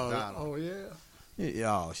Granny. Donald. Oh, yeah.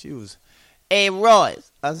 Yeah, she was. Hey,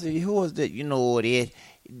 Royce. I said, who was that? You know who it is.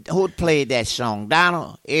 Who played that song?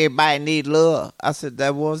 Donald? Everybody Need Love? I said,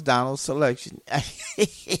 that was Donald's selection.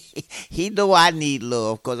 He know I need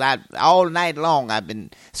love because all night long I've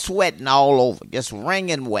been sweating all over, just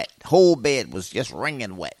wringing wet. Whole bed was just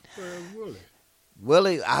wringing wet. Where's Willie?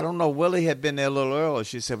 Willie, I don't know. Willie had been there a little earlier.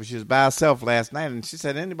 She said, but she was by herself last night. And she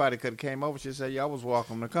said, anybody could have came over. She said, y'all was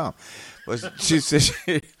welcome to come. But she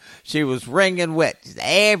said she was wringing wet. She said,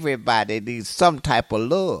 everybody needs some type of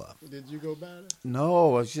love. Did you go by there?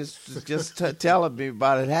 No, it's just telling me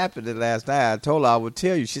about it happening last night. I told her I would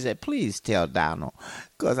tell you. She said, please tell Donald,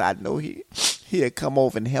 because I know he'd come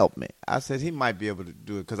over and help me. I said, he might be able to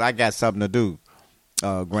do it because I got something to do.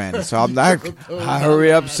 Granny, so I'm not. I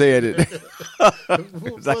hurry up saying it.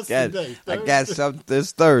 I got something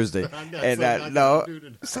this Thursday,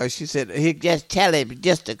 So she said he just tell him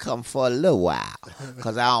just to come for a little while,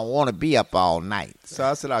 cause I don't want to be up all night. So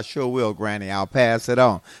I said I sure will, Granny. I'll pass it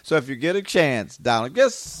on. So if you get a chance, Donald,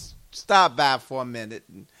 just stop by for a minute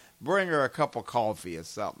and bring her a cup of coffee or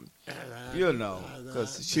something. You know,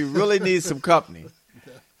 cause she really needs some company.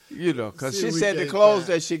 You know, because she said the clothes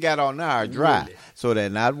that she got on now are dry, so they're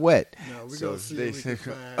not wet. No, we're so going to see if we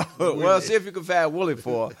can find well, see if you can find Willie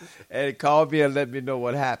for her, and call me and let me know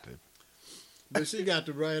what happened. But she got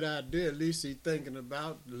the right idea. At least she's thinking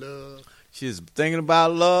about love. She's thinking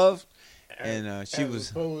about love, and she was...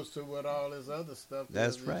 As opposed to what all this other stuff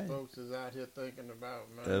that's that right. these folks is out here thinking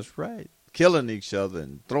about, man. That's right. Killing each other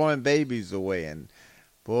and throwing babies away. And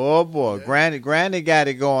boy, yeah. Granny got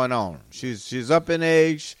it going on. She's up in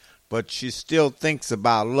age, but she still thinks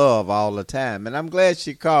about love all the time. And I'm glad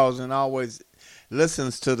she calls and always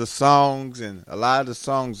listens to the songs, and a lot of the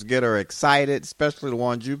songs get her excited, especially the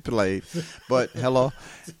ones you played. But hello,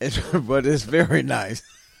 but it's very nice.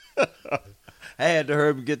 I had to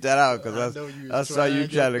hurry and get that out because I saw you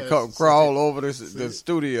trying to crawl over the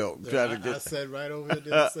studio. I sat right over here,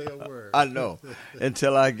 didn't say a word. I know,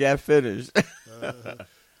 until I got finished.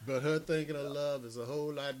 But her thinking of love is a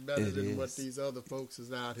whole lot better than what these other folks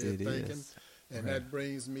is out here thinking. And that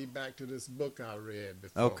brings me back to this book I read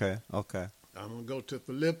before. Okay. I'm going to go to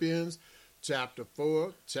Philippians chapter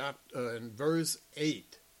 4, and verse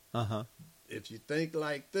 8. Uh-huh. If you think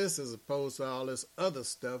like this as opposed to all this other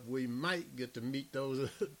stuff, we might get to meet those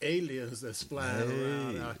aliens that's flying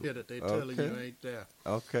around out here that they telling you ain't there.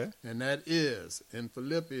 Okay. And that is in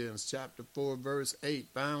Philippians chapter 4, verse 8.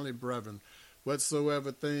 Finally, brethren,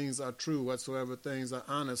 whatsoever things are true, whatsoever things are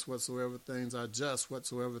honest, whatsoever things are just,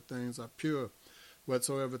 whatsoever things are pure,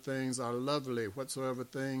 whatsoever things are lovely, whatsoever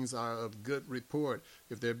things are of good report,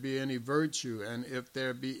 if there be any virtue, and if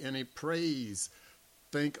there be any praise,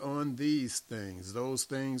 think on these things, those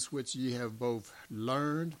things which ye have both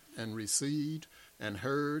learned and received and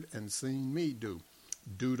heard and seen me do.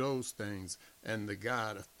 Do those things, and the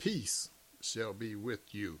God of peace shall be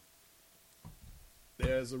with you.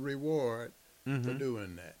 There's a reward for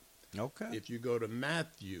doing that. Okay. If you go to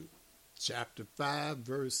Matthew chapter 5,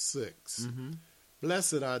 verse 6,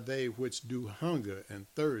 blessed are they which do hunger and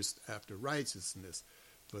thirst after righteousness,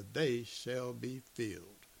 for they shall be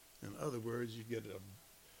filled. In other words, you get a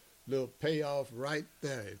little payoff right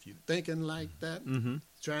there. If you're thinking like that,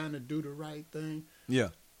 trying to do the right thing,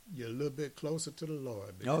 you're a little bit closer to the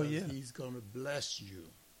Lord because He's going to bless you.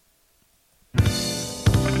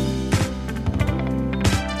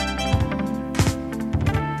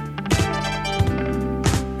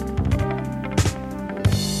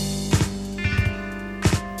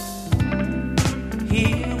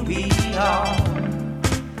 Here we are,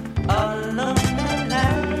 alone at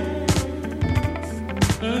last.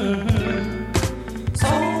 So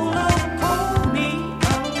long, call me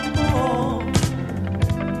home.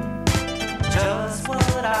 Just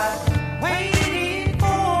what I waited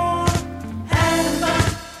for. Had about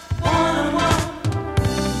one-on-one.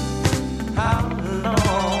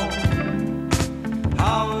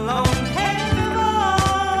 How long have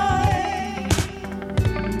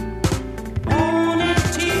I wanted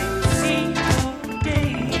to see?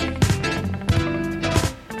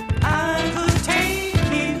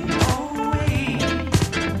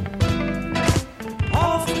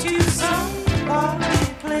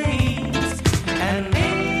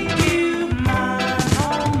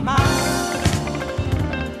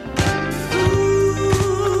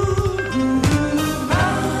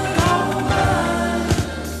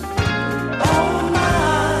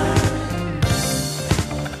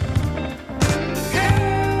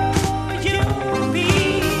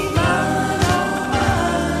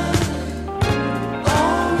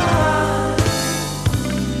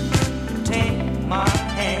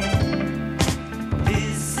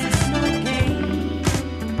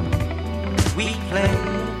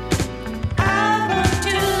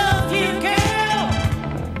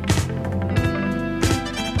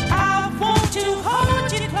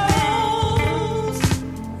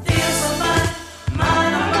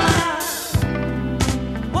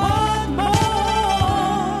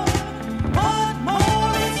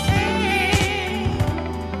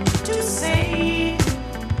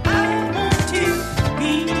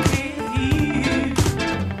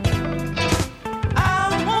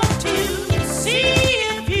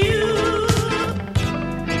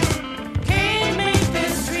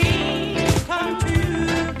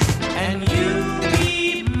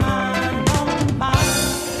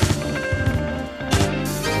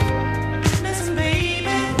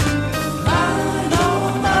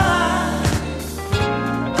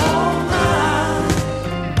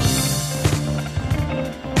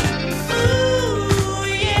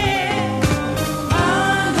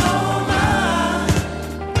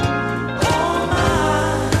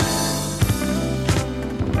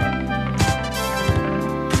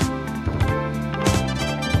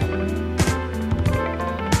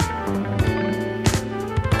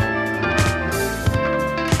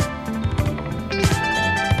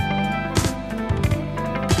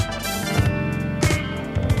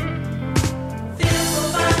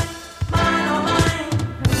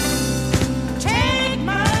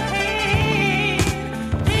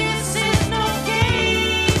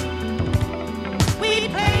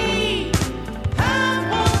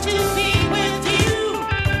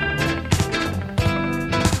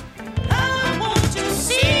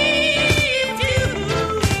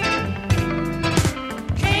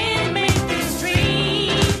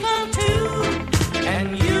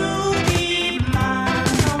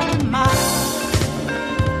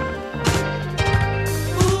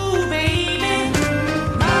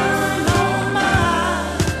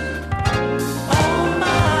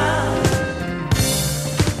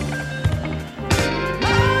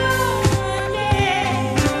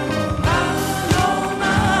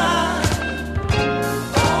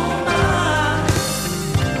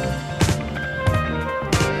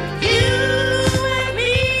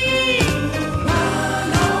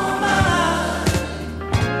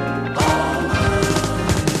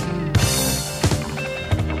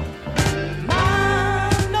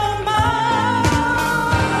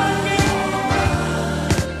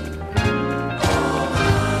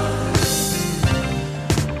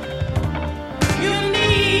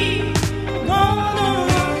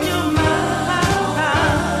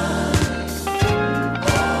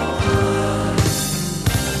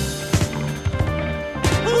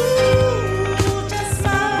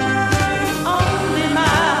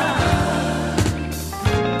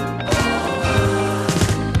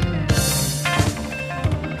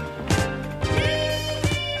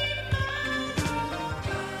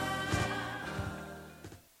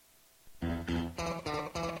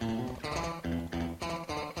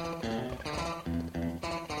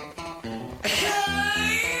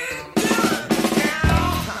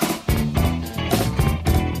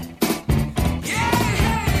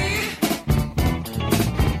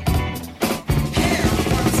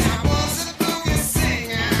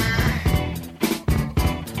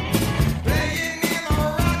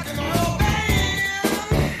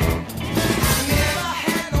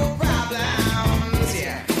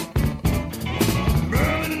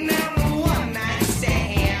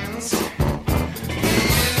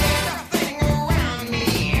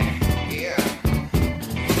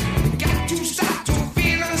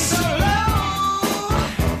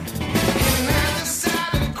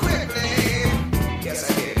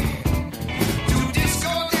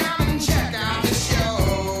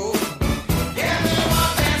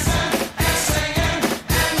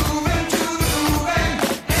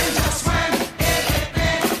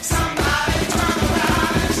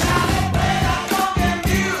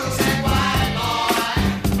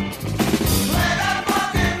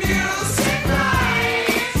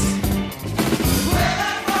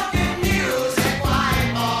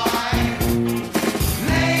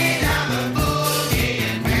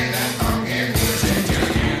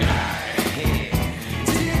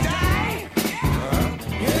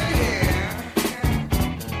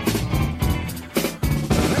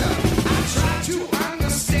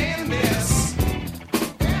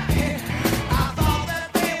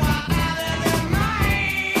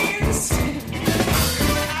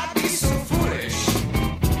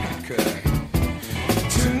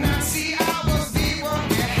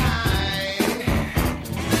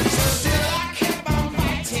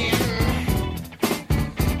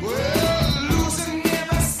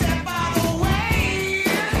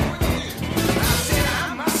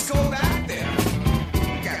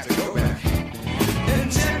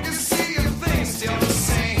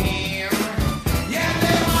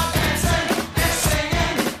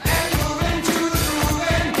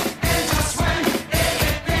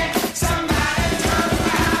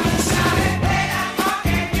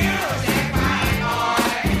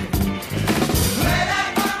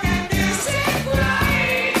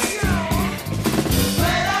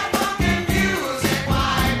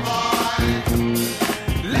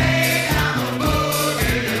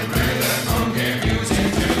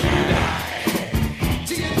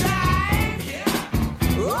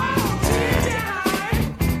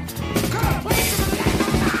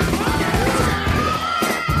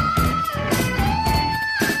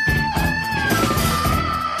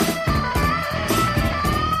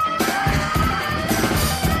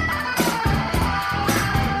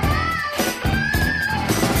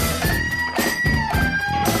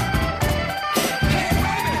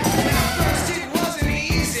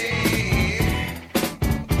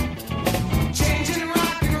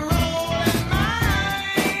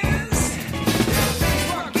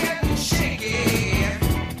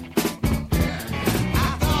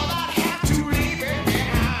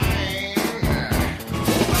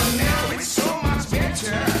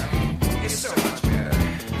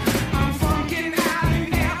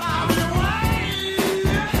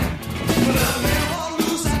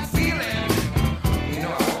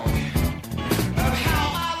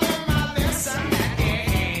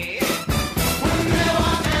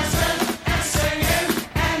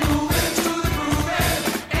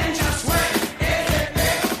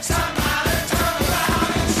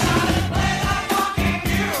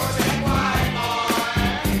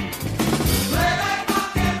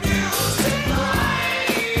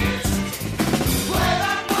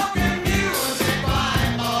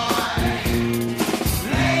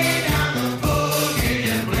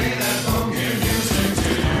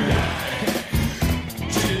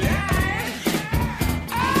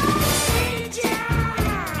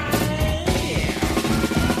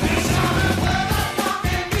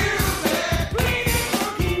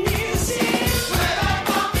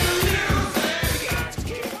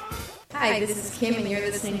 this is Kim, and you're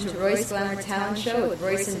listening to Royce Glamour Talent Show with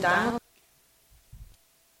Royce and Donald.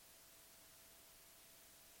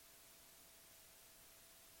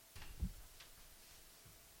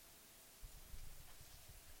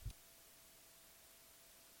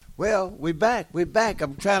 Well, we back.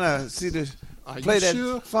 I'm trying to play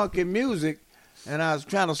that funky music, and I was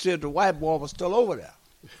trying to see if the white boy was still over there.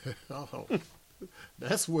 Oh,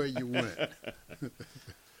 that's where you went.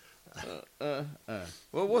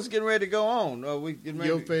 Well, what's getting ready to go on? We getting ready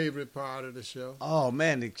Your favorite part of the show? Oh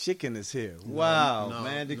man, the chicken is here. Wow,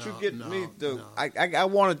 man! Did you get me the? No. I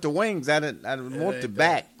wanted the wings. I didn't want the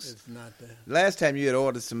backs. It's not that. Last time you had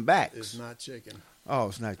ordered some backs. It's not chicken. Oh,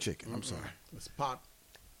 it's not chicken. I'm sorry. It's pop.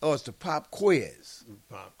 Oh, it's the pop quiz.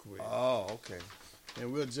 Pop quiz. Oh, okay.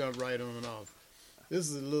 And we'll jump right on and off. This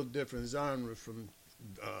is a little different genre from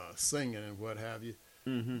singing and what have you.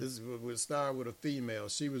 Mm-hmm. We'll start with a female.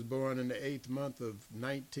 She was born in the 8th month of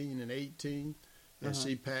 19 and 18, and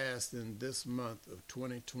she passed in this month of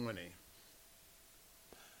 2020.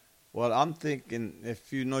 Well, I'm thinking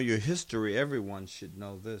if you know your history, everyone should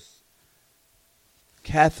know this.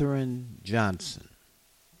 Katherine Johnson.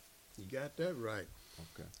 You got that right.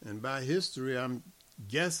 Okay. And by history, I'm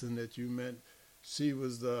guessing that you meant she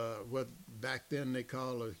was what back then they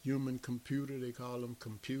call a human computer. They call them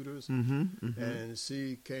computers. Mm-hmm, mm-hmm. And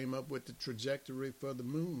she came up with the trajectory for the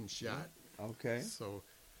moon shot. Okay. So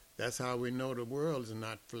that's how we know the world is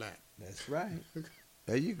not flat. That's right.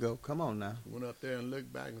 There you go. Come on now. Went up there and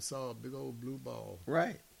looked back and saw a big old blue ball.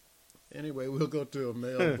 Right. Anyway, we'll go to a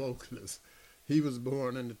male vocalist. He was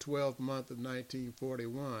born in the 12th month of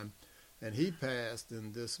 1941, and he passed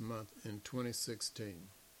in this month in 2016.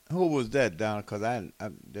 Who was that, Donald? Because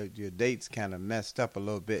your dates kind of messed up a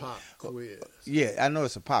little bit. Pop quiz. Yeah, I know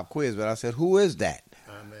it's a pop quiz, but I said, who is that?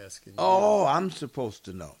 I'm asking you. Oh, I'm supposed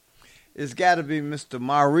to know. It's got to be Mr.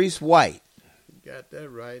 Maurice White. You got that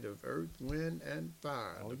right, of Earth, Wind, and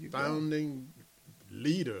Fire. The founding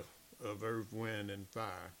leader of Earth, Wind, and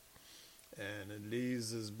Fire. And it leaves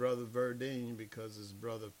his brother Verdine because his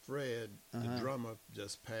brother Fred, the drummer,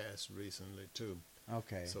 just passed recently, too.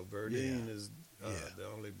 Okay. So Verdine is the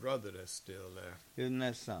only brother that's still there. Isn't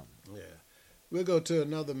that something? Yeah. We'll go to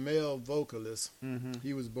another male vocalist. Mm-hmm.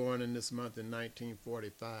 He was born in this month in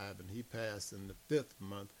 1945, and he passed in the 5th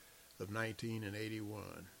month of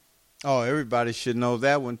 1981. Oh, everybody should know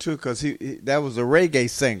that one, too, because that was a reggae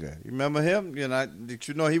singer. You remember him? Did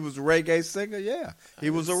you know he was a reggae singer? Yeah. He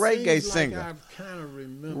was a reggae singer. I kind of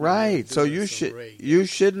remember. Right. So you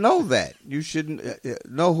should know that. You should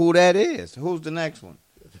know who that is. Who's the next one?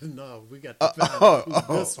 No, we got to find out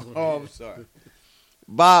who this one is. Oh, I'm sorry.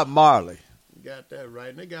 Bob Marley. You got that right.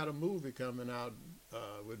 And they got a movie coming out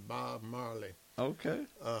with Bob Marley. Okay.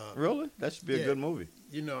 Really? That should be a good movie.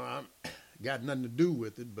 You know, I got nothing to do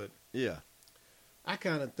with it, but yeah, I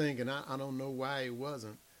kind of think, and I don't know why it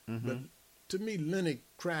wasn't, but to me, Lenny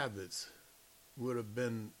Kravitz would have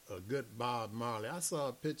been a good Bob Marley. I saw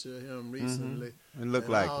a picture of him recently, and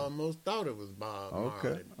I almost thought it was Bob Marley.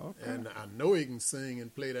 Okay. And I know he can sing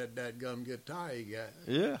and play that gum guitar he got.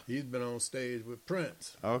 Yeah. He's been on stage with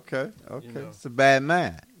Prince. Okay. You know? It's a bad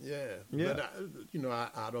man. Yeah. But,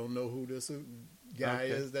 I don't know who this guy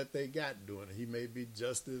is that they got doing it. He may be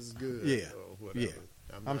just as good or whatever. Yeah.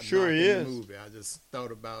 I'm sure he is. Movie. I just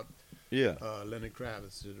thought about Lenny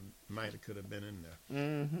Kravitz. Could have been in there.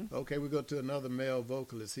 Mm-hmm. Okay, we go to another male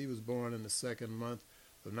vocalist. He was born in the 2nd month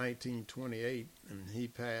of 1928, and he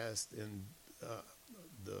passed in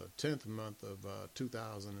the 10th month of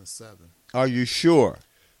 2007. Are you sure?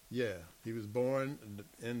 Yeah, he was born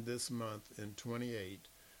in this month in 28,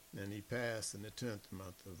 and he passed in the 10th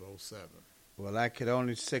month of 07. Well, I could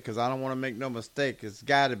only say, because I don't want to make no mistake, it's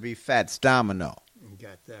got to be Fats Domino. You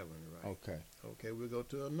got that one right. Okay, we'll go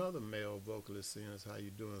to another male vocalist, seeing as how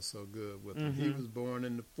you're doing so good with him. He was born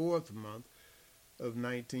in the 4th month of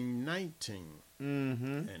 1919,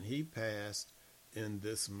 and he passed in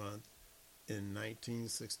this month in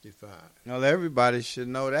 1965. Well, everybody should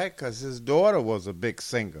know that because his daughter was a big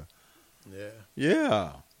singer. Yeah.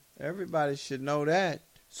 Yeah, everybody should know that.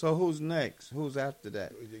 So who's next? Who's after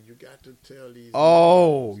that? You got to tell these.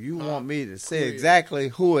 Oh, you want me to say exactly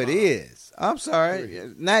who it is? I'm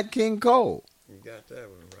sorry, Nat King Cole. You got that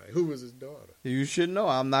one right. Who was his daughter? You should know.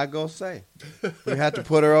 I'm not gonna say. We have to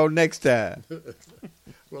put her on next time.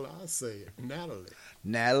 Well, I'll say it.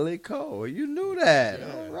 Natalie Cole. You knew that.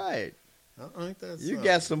 Yeah. All right. Ain't that you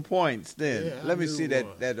got some points then. Yeah, Let me see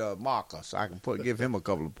that marker so I can give him a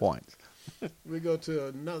couple of points. We go to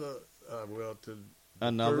another.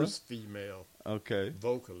 First female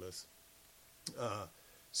vocalist.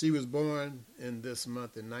 She was born in this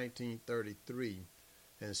month in 1933,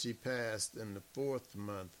 and she passed in the 4th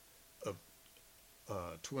month of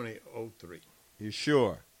 2003. You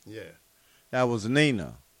sure? Yeah. That was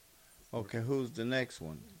Nina. Okay, who's the next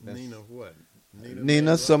one? Nina what?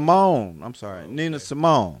 Nina Simone. I'm sorry, okay. Nina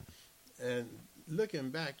Simone. And looking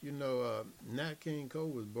back, Nat King Cole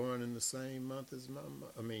was born in the same month as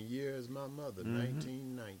year as my mother,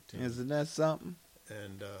 1919. Isn't that something?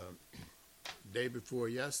 And day before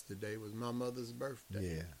yesterday was my mother's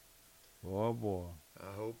birthday. Yeah. Boy.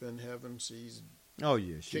 I hope in heaven she's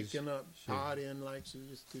she's kicking up, partying like she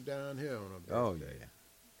used to down here on her birthday. Oh yeah.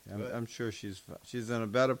 I'm sure she's in a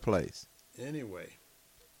better place. Anyway,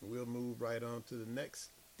 we'll move right on to the next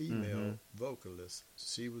female vocalist.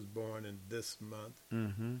 She was born in this month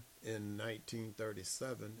in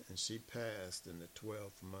 1937, and she passed in the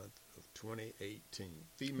 12th month of 2018.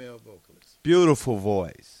 Female vocalist. Beautiful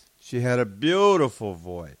voice. She had a beautiful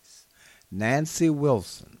voice. Nancy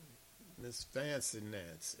Wilson. Miss Fancy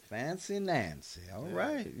Nancy. Fancy Nancy. All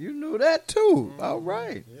right. You knew that too. All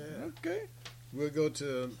right. Yeah. Okay. We'll go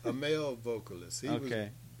to a male vocalist. He was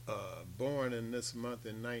born in this month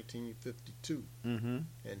in 1952, and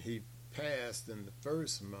he passed in the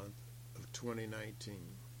 1st month of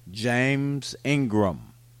 2019. James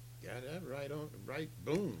Ingram. Got that right on, right?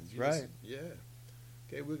 Boom. Right. Yeah.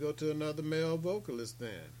 Okay, we'll go to another male vocalist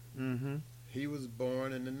then. He was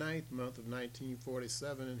born in the 9th month of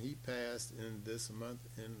 1947, and he passed in this month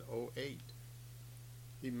in 2008.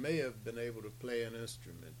 He may have been able to play an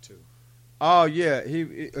instrument too. Oh yeah,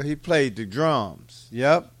 he played the drums.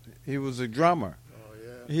 Yep, he was a drummer. Oh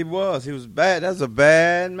yeah, he was. He was bad. That's a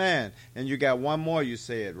bad man. And you got one more. You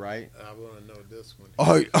said right. I want to know this one.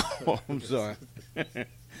 Oh, I'm sorry.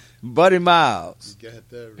 Buddy Miles. You got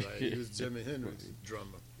that right. He was Jimi Hendrix's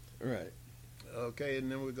drummer. Right. Okay,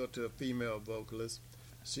 and then we go to a female vocalist.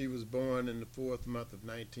 She was born in the 4th month of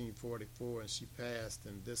 1944, and she passed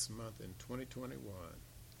in this month in 2021.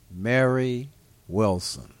 Mary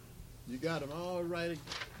Wilson. You got them all right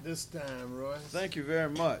this time, Royce. Thank you very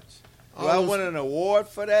much. Do I win an award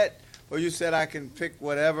for that? Or you said I can pick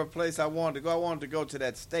whatever place I wanted to go? I wanted to go to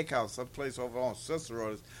that steakhouse, some place over on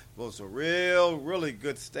Cicero. It was a really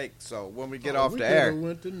good steak. So when we get off the air. We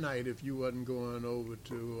went tonight if you wasn't going over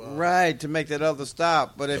to... right, to make that other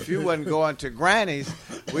stop. But if you wasn't going to Granny's,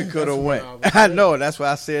 we could have went. I know, that's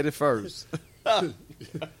why I said it first. While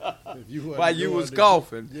you was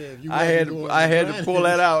golfing, I had to pull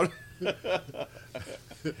that out.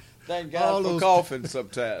 Thank God all for golfing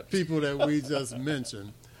sometimes. People that we just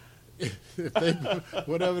mentioned, if they,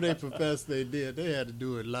 whatever they professed they did, they had to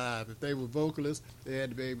do it live. If they were vocalists, they had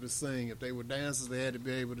to be able to sing. If they were dancers, they had to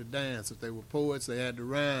be able to dance. If they were poets, they had to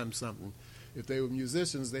rhyme something. If they were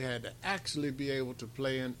musicians, they had to actually be able to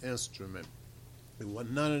play an instrument. There was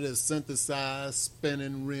none of this synthesized,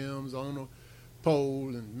 spinning rims on a pole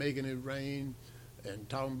and making it rain and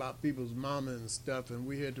talking about people's mama and stuff. And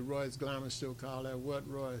we had the Royce Glamour Show. Call that what,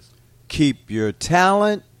 Royce? Keep your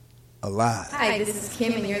talent alive. Hi, this is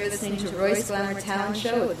Kim, and you're listening to Royce Glamour Talent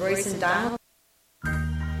Show with Royce and Donald.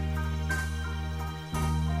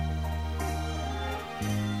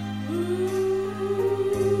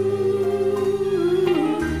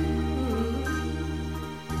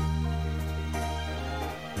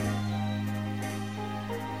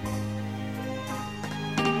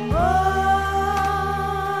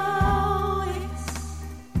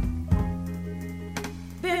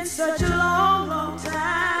 Such a long time.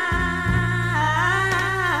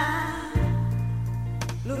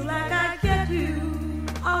 Look like I get you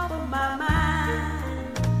off of my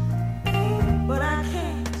mind, but I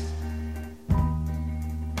can't.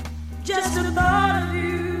 Just the thought of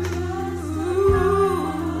you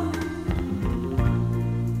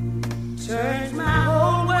turns my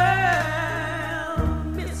whole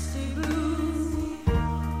world misty blue.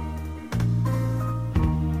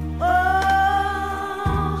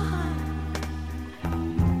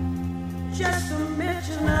 Just a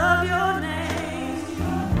mention of your name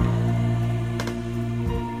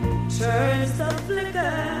turns the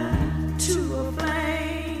flicker to a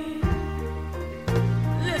flame.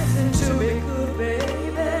 Listen to me, good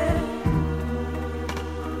baby.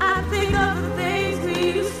 I think of the things we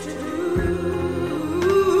used to do,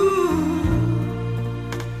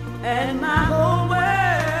 and my whole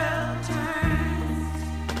world turns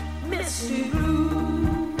misty blue.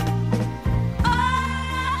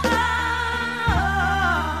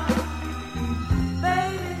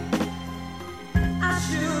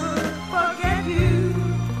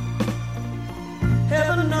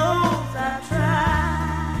 Heaven knows I tried.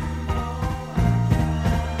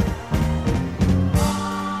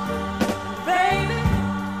 Baby,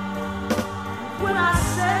 when I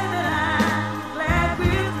say that I'm glad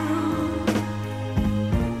we're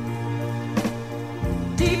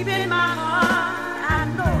deep in my heart, I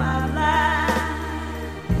know I've lied.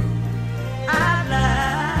 I've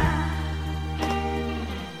lied.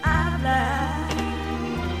 I've lied.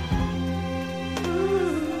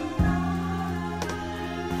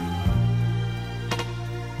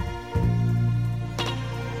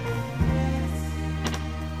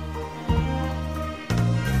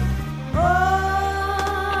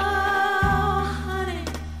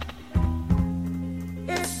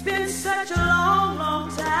 Such a long, long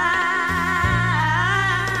time.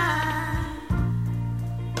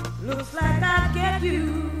 Looks like I'd get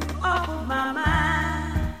you off of my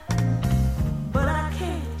mind, but I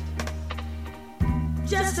can't.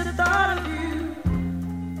 Just the thought of you,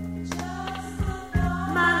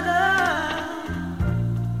 my love,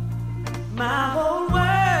 my whole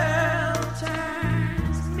world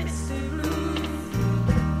turns misty blue.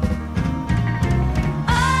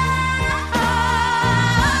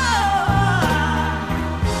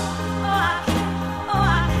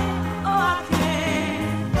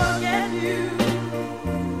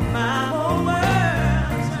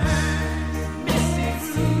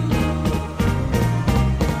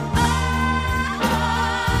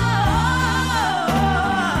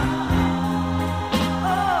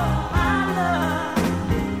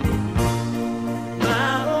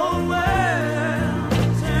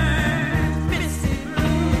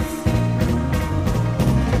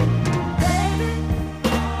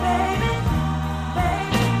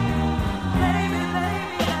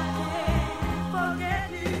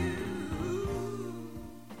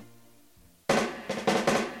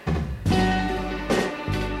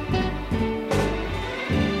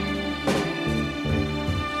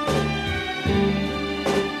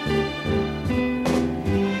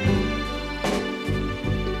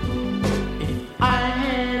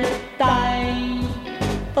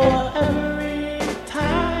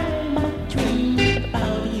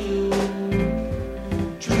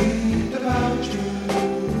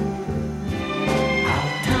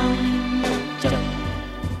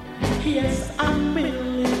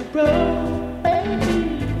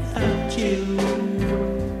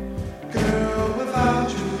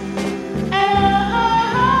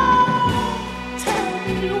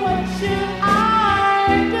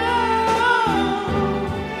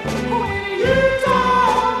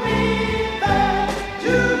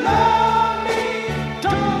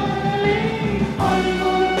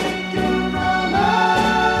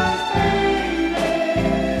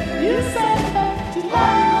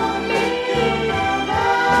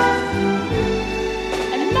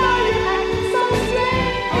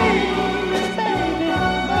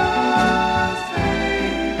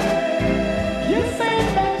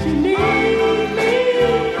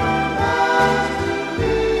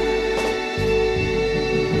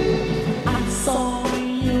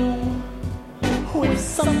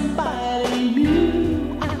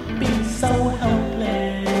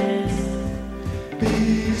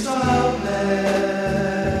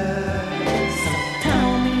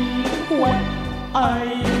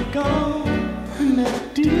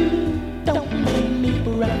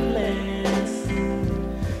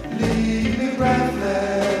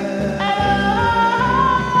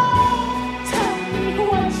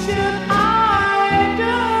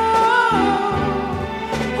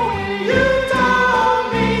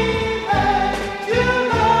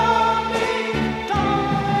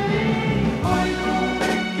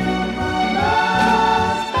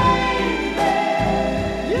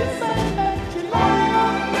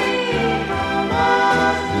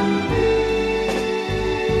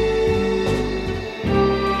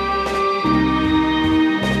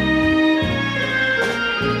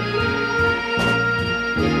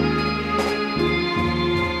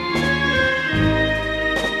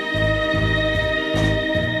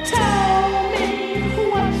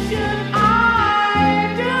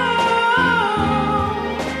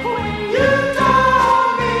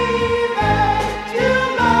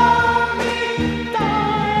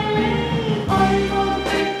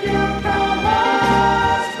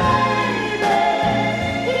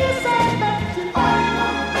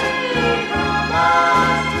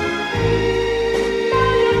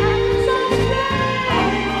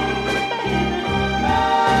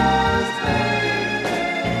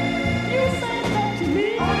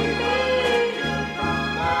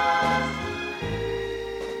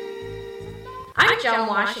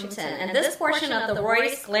 Washington, and this portion of the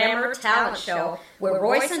Royce Glamour Talent Show with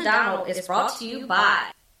Royce and Donald is brought to you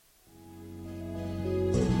by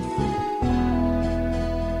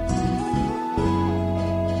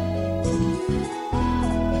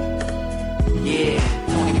Yeah,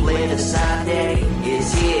 Tony Blair, the sign daddy,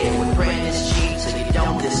 is here with brand is cheap so you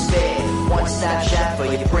don't despair. One-stop shop for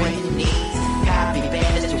for your printing needs. Copy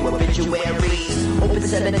banners to obituaries. Open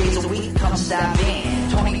 7 days a week, come stop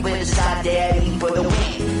in. Tony Blair, the sign daddy for the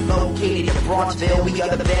win. Located in Bronxville, we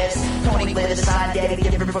are the best. Tony Blair, the sign daddy,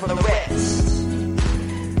 different from the rest.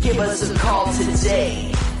 Give us a call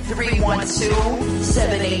today.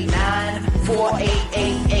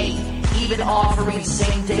 312-789-4888. Even offering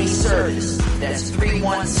same-day service. That's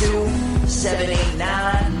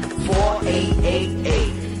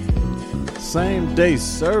 312-789-4888. Same day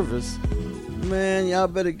service? Man, y'all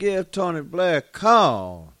better give Tony Blair a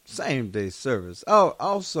call. Same day service. Oh,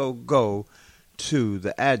 also go to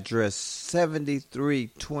the address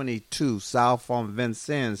 7322 South on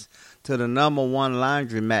Vincennes to the #1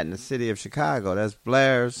 laundromat in the city of Chicago. That's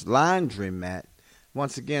Blair's Laundromat.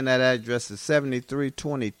 Once again, that address is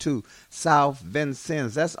 7322 South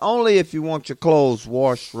Vincennes. That's only if you want your clothes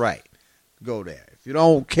washed right. Go there. If you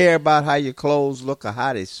don't care about how your clothes look or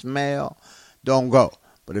how they smell, don't go.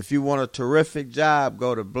 But if you want a terrific job,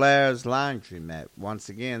 go to Blair's Laundromat. Once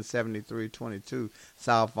again, 7322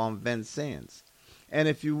 South on Vincennes. And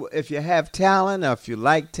if you have talent, or if you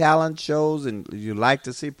like talent shows and you like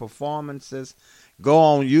to see performances, go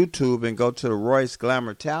on YouTube and go to the Royce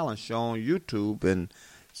Glamour Talent Show on YouTube and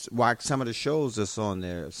watch some of the shows that's on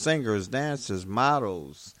there. Singers, dancers,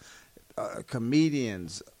 models,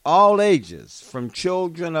 comedians, all ages, from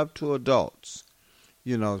children up to adults.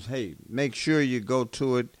 You know, hey, make sure you go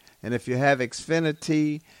to it. And if you have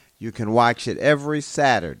Xfinity, you can watch it every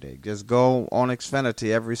Saturday. Just go on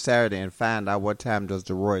Xfinity every Saturday and find out what time does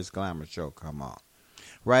the Royce Glamour Show come on.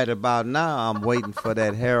 Right about now, I'm waiting for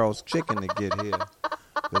that Harold's Chicken to get here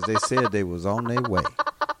because they said they was on their way.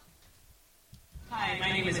 Hi,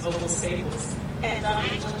 my name is Opal Staples. And I'm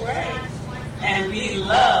Angel Gray. And we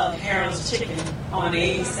love Harold's Chicken on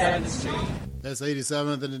 87th Street. That's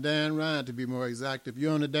 87th and the Dan Ryan, to be more exact. If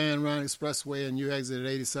you're on the Dan Ryan Expressway and you exit at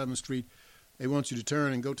 87th Street, they want you to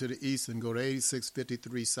turn and go to the east and go to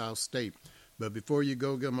 8653 South State. But before you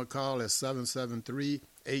go, give them a call at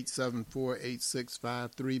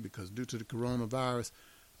 773-874-8653 because due to the coronavirus,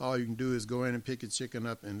 all you can do is go in and pick your chicken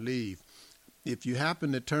up and leave. If you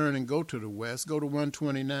happen to turn and go to the west, go to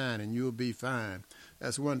 129 and you'll be fine.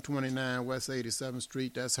 That's 129 West 87th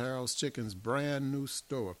Street. That's Harold's Chicken's brand new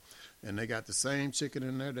store. And they got the same chicken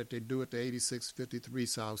in there that they do at the 8653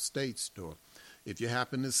 South State store. If you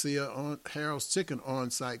happen to see a Harold's Chicken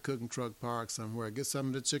on-site cooking truck parked somewhere, get some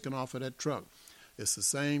of the chicken off of that truck. It's the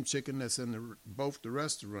same chicken that's in both the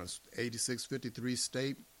restaurants, 8653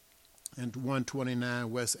 State and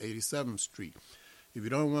 129 West 87th Street. If you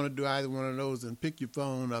don't want to do either one of those, then pick your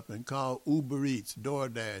phone up and call Uber Eats,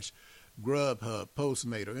 DoorDash, Grubhub,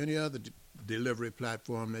 Postmate, or any other delivery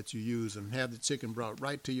platform that you use and have the chicken brought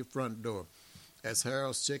right to your front door. That's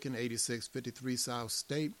Harold's Chicken, 8653 South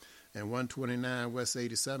State and 129 West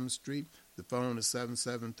 87th Street. The phone is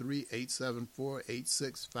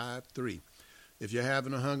 773-874-8653. If you're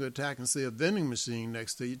having a hunger attack and see a vending machine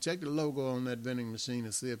next to you, check the logo on that vending machine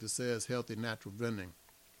and see if it says Healthy Natural Vending.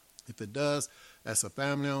 If it does, that's a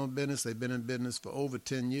family-owned business. They've been in business for over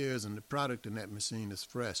 10 years, and the product in that machine is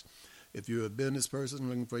fresh. If you're a business person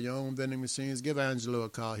looking for your own vending machines, give Angelo a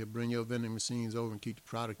call. He'll bring your vending machines over and keep the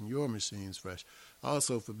product in your machines fresh.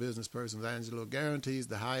 Also, for business persons, Angelo guarantees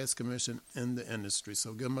the highest commission in the industry.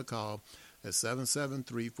 So give him a call at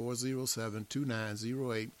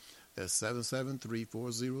 773-407-2908. That's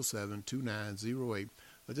 773-407-2908.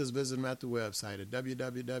 Or just visit them at the website at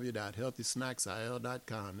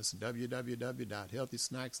www.healthysnacksil.com. This is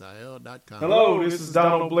www.healthysnacksil.com. Hello, this is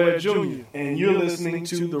Donald Blair Jr., and you're listening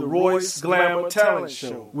to the Royce Glamour Talent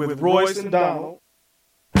Show with Royce and Donald.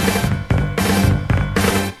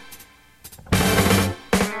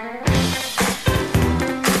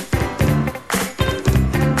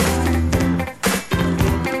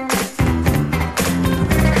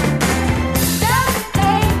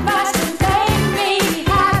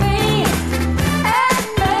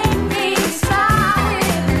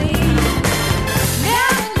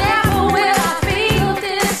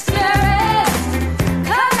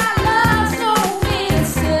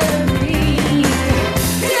 Mystery.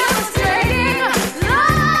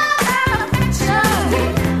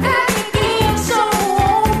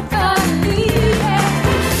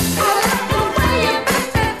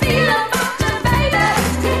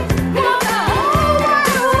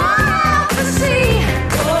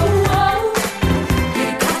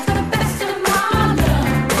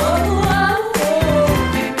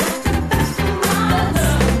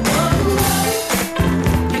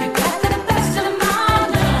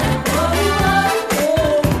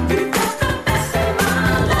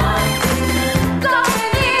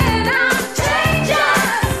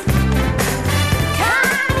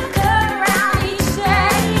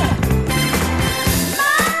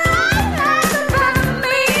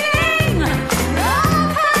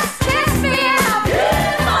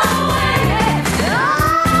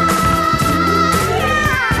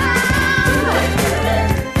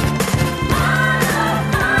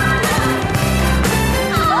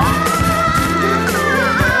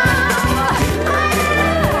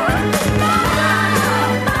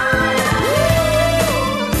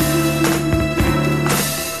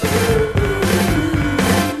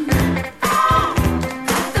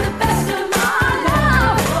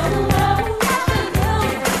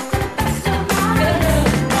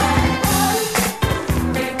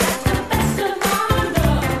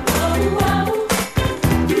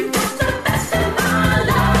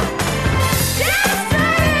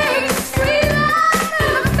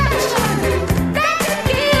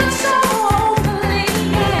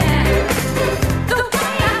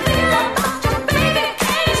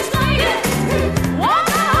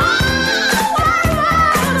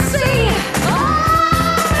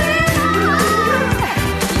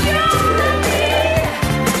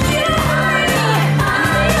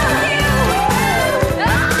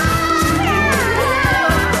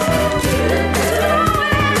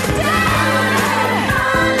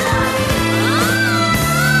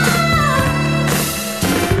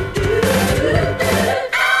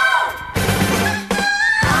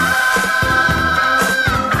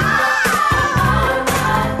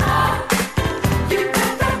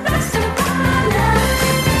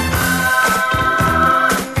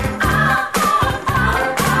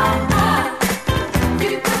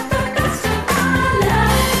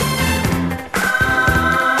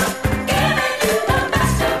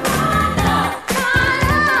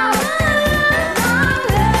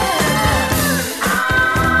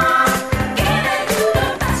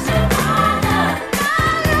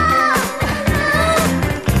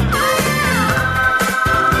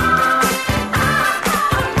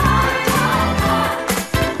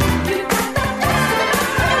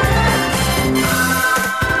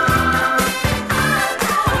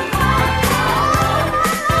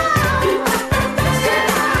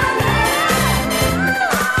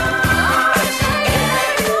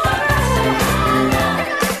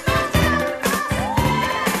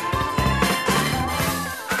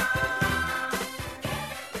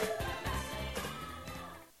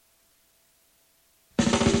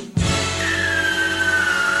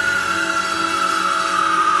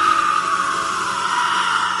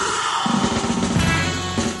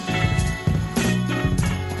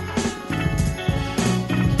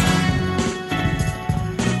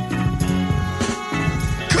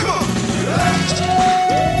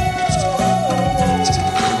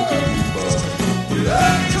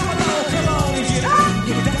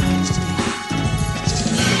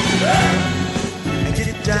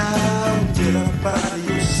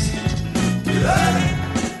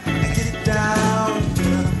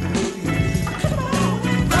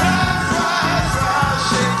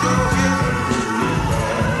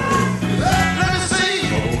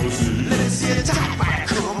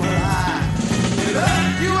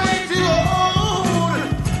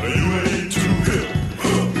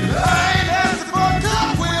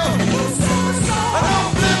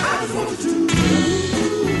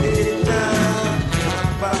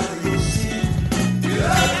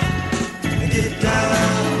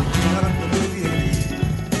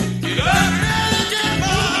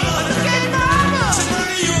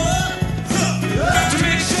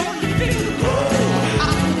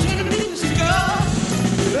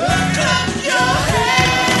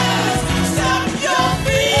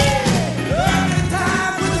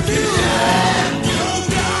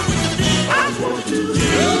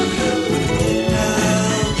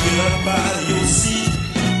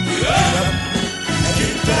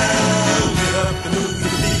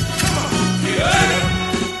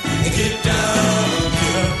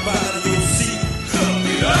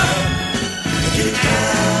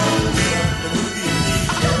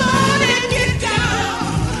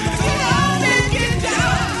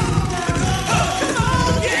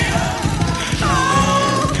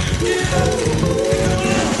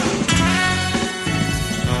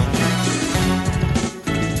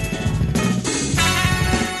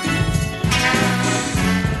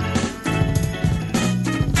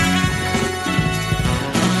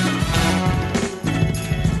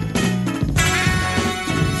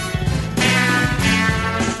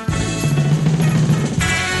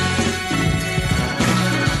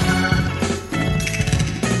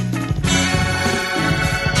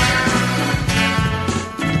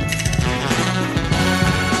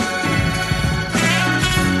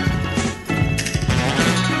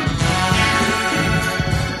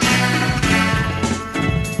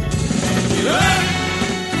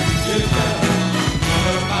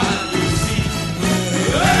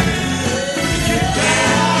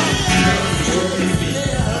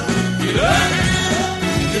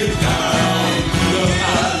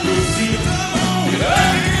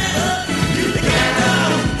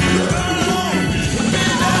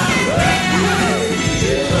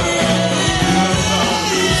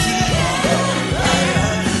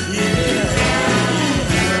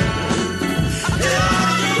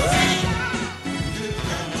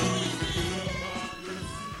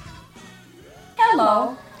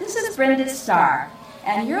 Hello, this is Brenda Starr,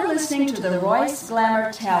 and you're listening to the Royce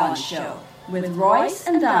Glamour Talent Show with Royce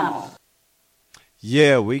and Donald.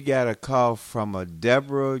 Yeah, we got a call from a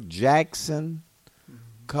Deborah Jackson.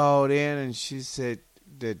 Called in and she said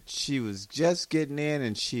that she was just getting in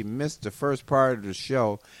and she missed the first part of the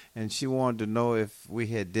show, and she wanted to know if we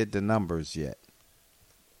had did the numbers yet.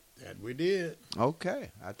 That we did.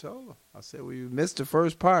 Okay, I told her. I said we missed the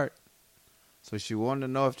first part, so she wanted to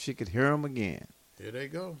know if she could hear them again. Here they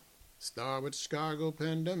go. Start with Chicago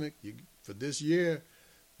pandemic. For this year,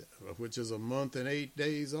 which is a month and 8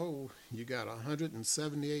 days old, you got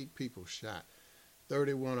 178 people shot.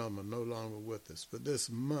 31 of them are no longer with us. For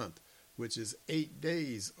this month, which is 8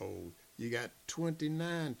 days old, you got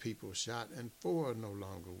 29 people shot and 4 are no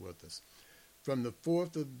longer with us. From the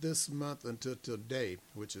 4th of this month until today,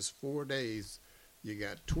 which is 4 days, you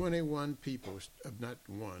got 21 people,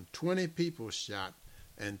 20 people shot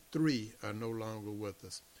and 3 are no longer with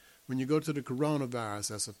us. When you go to the coronavirus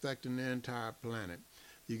that's affecting the entire planet,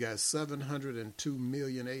 you got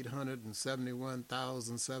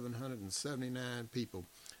 702,871,779 people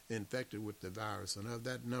infected with the virus. And of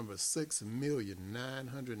that number,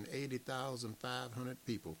 6,980,500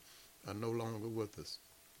 people are no longer with us.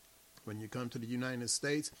 When you come to the United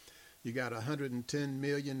States, you got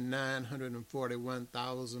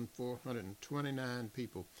 110,941,429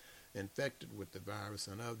 people infected with the virus.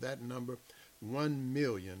 And of that number,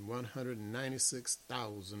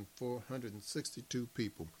 1,196,462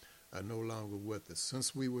 people are no longer with us.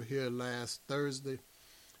 Since we were here last Thursday,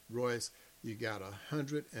 Royce, you got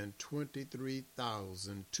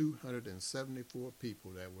 123,274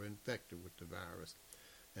 people that were infected with the virus.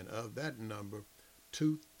 And of that number,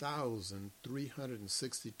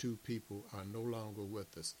 2,362 people are no longer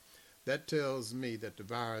with us. That tells me that the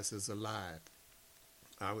virus is alive.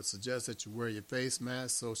 I would suggest that you wear your face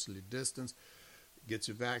mask, socially distance, get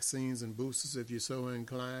your vaccines and boosters if you're so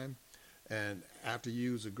inclined. And after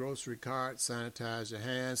you use a grocery cart, sanitize your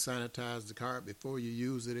hands, sanitize the cart before you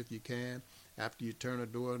use it if you can. After you turn a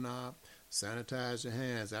doorknob, sanitize your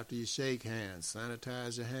hands. After you shake hands,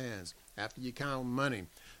 sanitize your hands. After you count money,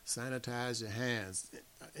 sanitize your hands.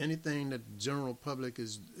 Anything that the general public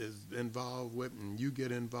is involved with and you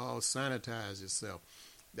get involved, sanitize yourself.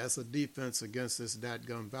 That's a defense against this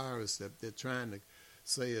dadgum virus that they're trying to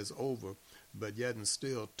say is over, but yet and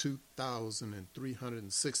still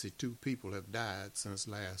 2,362 people have died since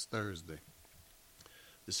last Thursday.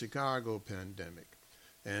 The Chicago pandemic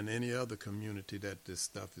and any other community that this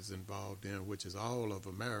stuff is involved in, which is all of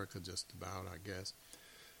America just about, I guess,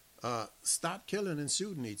 stop killing and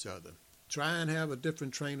shooting each other. Try and have a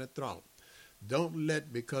different train of thought. Don't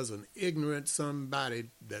let, because an ignorant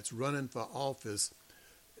somebody that's running for office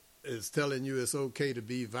is telling you it's okay to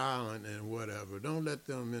be violent and whatever, don't let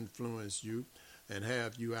them influence you and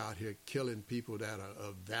have you out here killing people that are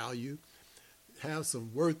of value. Have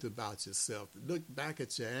some worth about yourself. Look back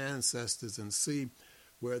at your ancestors and see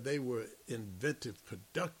where they were inventive,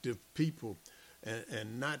 productive people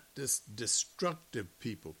and not just destructive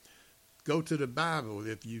people. Go to the Bible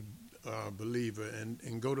if you are a believer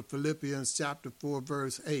and go to Philippians chapter 4,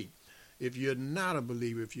 verse 8. If you're not a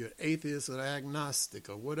believer, if you're atheist or agnostic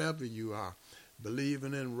or whatever you are,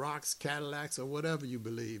 believing in rocks, Cadillacs, or whatever you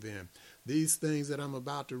believe in, these things that I'm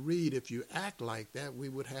about to read, if you act like that, we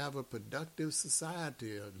would have a productive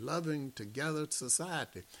society, a loving together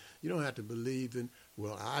society. You don't have to believe in,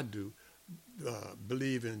 well, I do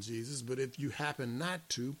believe in Jesus, but if you happen not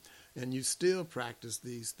to, and you still practice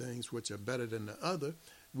these things which are better than the other,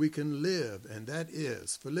 we can live. And that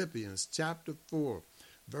is Philippians chapter 4,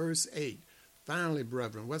 verse 8. Finally,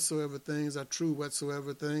 brethren, whatsoever things are true,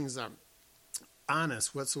 whatsoever things are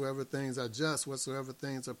honest, whatsoever things are just, whatsoever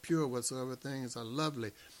things are pure, whatsoever things are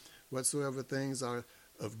lovely, whatsoever things are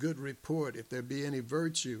of good report, if there be any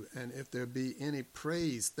virtue, and if there be any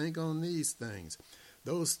praise, think on these things.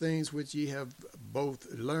 Those things which ye have both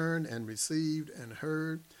learned and received and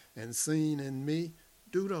heard and seen in me,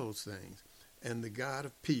 do those things, and the God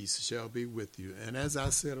of peace shall be with you. And as I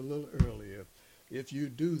said a little earlier, if you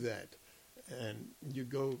do that, and you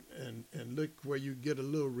go and look where you get a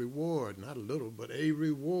little reward, not a little, but a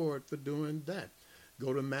reward for doing that.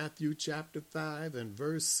 Go to Matthew chapter 5 and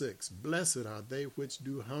verse 6. Blessed are they which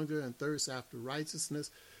do hunger and thirst after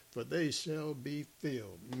righteousness, for they shall be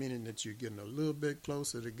filled, meaning that you're getting a little bit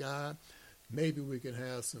closer to God. Maybe we can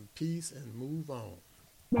have some peace and move on.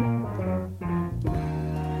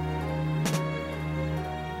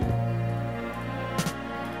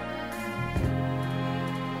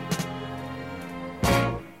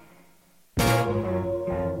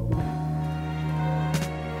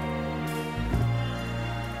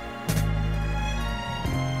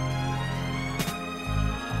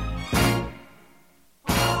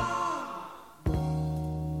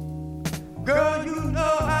 Girl, you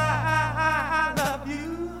know I love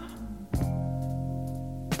you.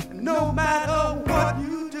 No matter what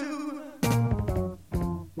you do.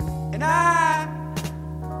 And I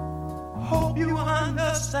hope you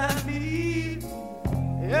understand me.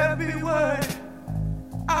 Every word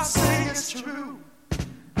I say is true.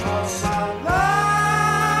 'Cause I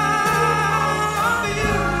love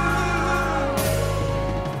you.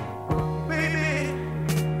 Baby,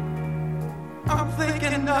 I'm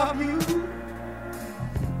thinking of you.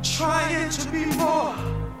 Trying to be more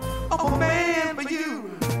of a man for you.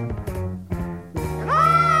 And I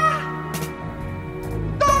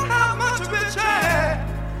don't have much riches,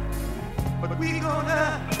 but we gonna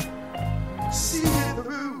see it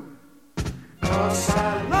through. 'Cause I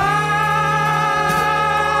love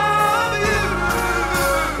you.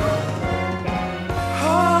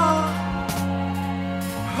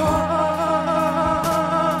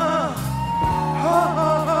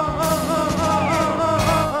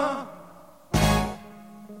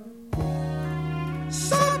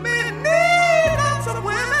 Some men need lots of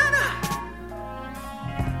women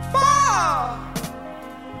for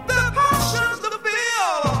the passions to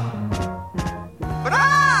feel, but I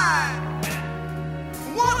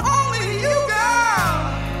want only you, girl.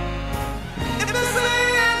 If it's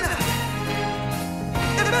in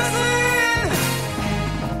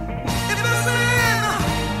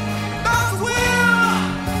God's will,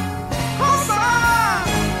 'cause I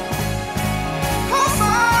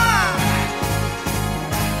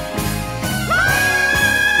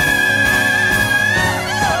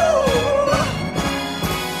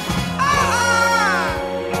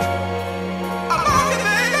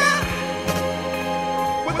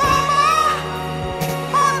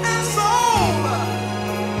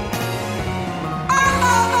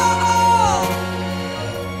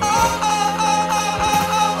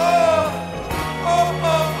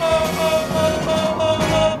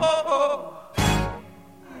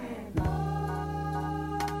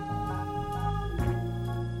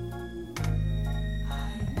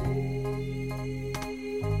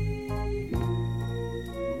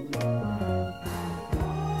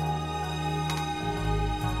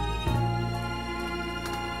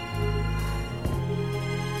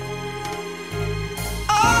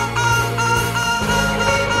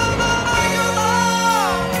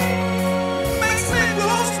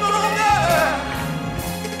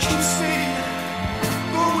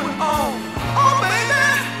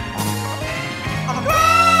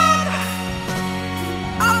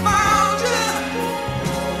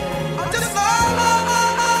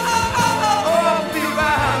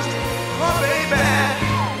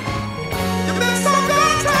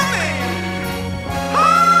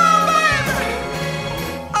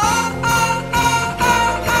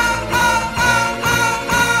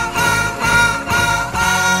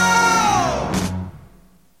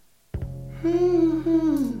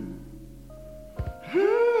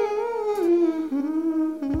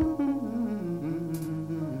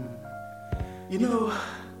You know,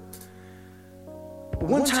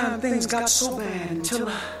 one time things got so bad until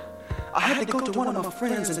I had to go to one of my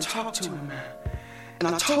friends and talk to him. And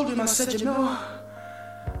I told him, I said, you know,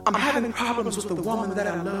 I'm having problems with the woman that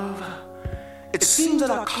I love. It seems that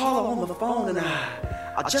I call her on the phone and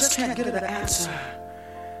I just can't get her to answer.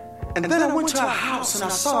 And then I went to her house and I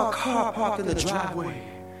saw a car parked in the driveway.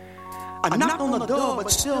 I knocked on the door, but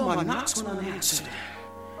still my knocks went unanswered.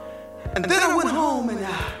 And then I went home and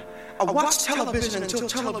I watched television until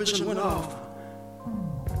television went off.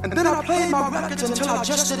 And then I played my records until I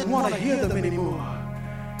just didn't want to hear them anymore.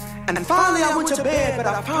 And finally I went to bed, but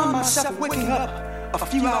I found myself waking up a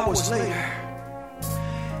few hours later.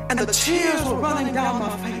 And the tears were running down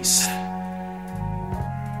my face.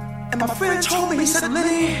 And my friend told me, he said,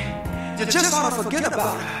 Lenny, you just ought to forget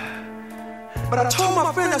about her. But I told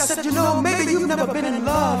my friend, I said, you know, maybe you've never been in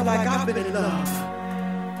love like I've been in love.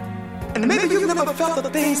 And maybe you've never felt the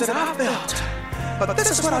things that I felt. But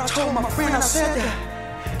this is what I told my friend. I said,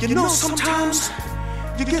 you know, sometimes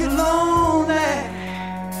you get lonely.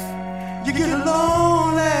 You get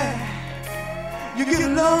lonely. You get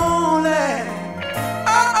lonely.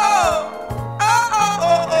 Oh, oh, oh, oh,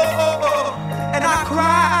 oh, oh, oh. And I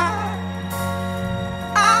cry.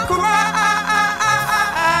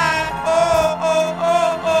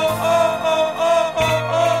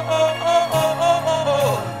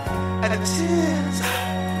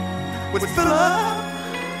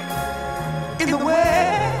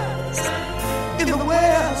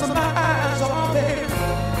 because of my eyes, oh baby.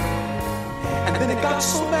 And then it got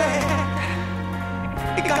so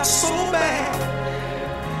bad. It got so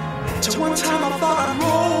bad. Till one time I thought I'd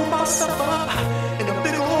roll myself up in a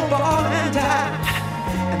big old ball and die.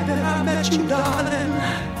 And then I met you, darling,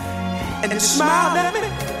 and you smiled at me.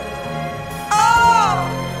 Oh,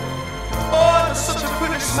 it was such a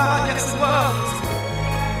pretty smile, yes it was.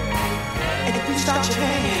 And you reached out your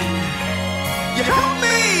hand. You helped me.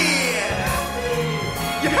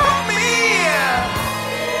 You helped me.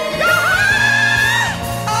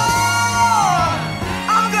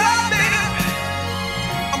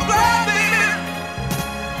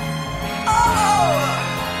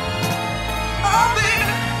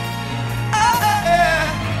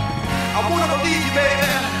 I won't ever leave you, baby.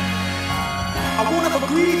 I won't ever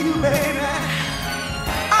grieve you, baby.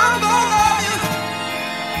 I'm gonna love you.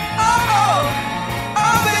 Oh,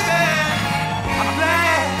 baby.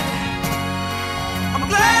 I'm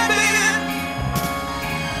glad, baby.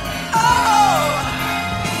 Oh,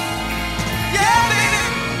 yeah, baby.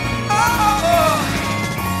 Oh,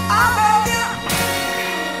 I love you.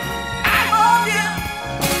 I love you.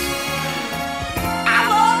 I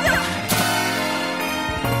love you.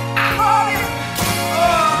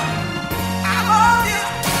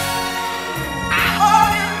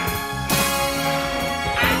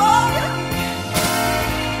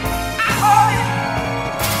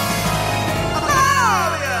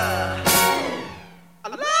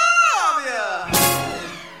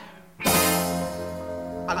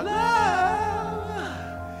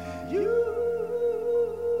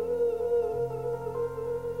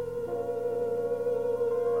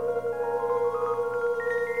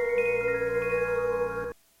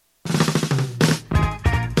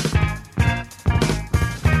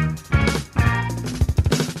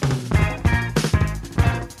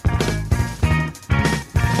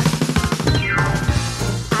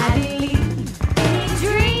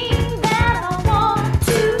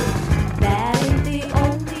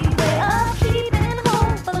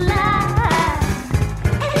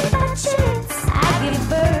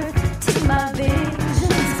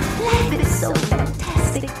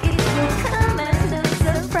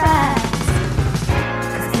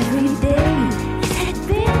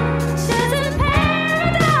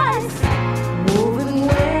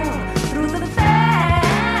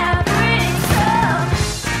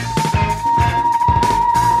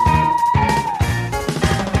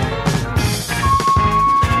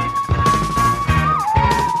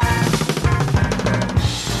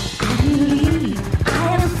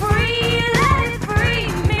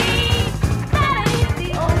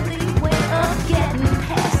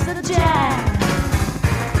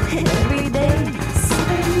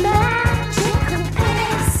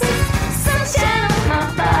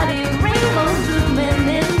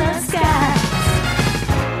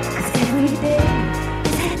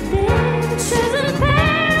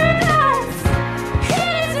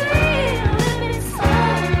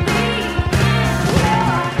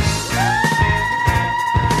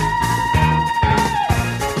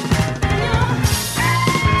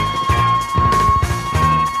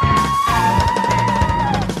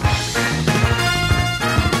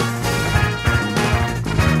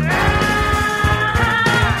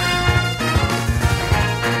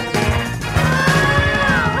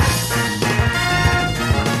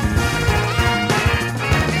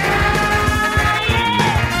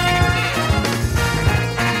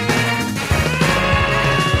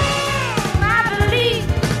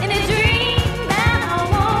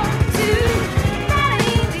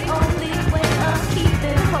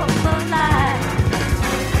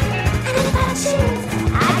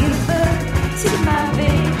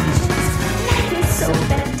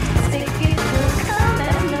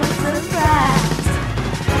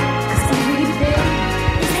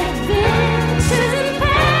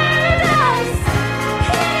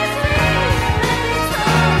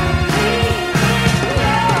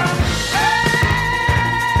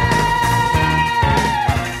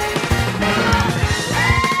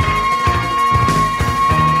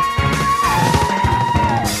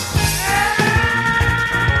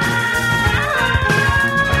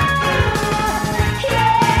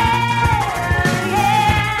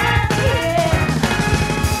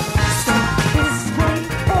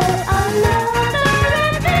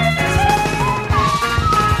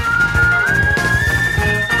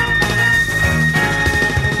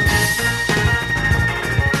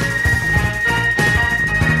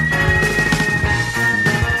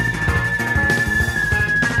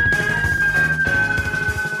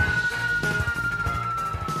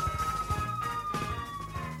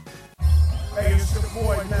 Hey, it's your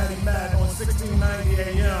boy Matty Matt on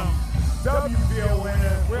 1690 AM.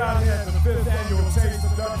 WVON. We're out here at the 5th annual Taste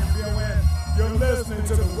of WVON. You're listening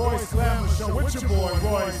to the Royce Glamour Show with your boy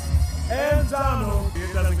Royce and Donald.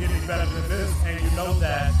 It doesn't get any better than this, and you know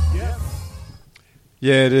that. Yes.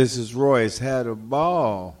 Yeah, this is Royce. Had a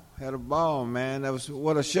ball, man. That was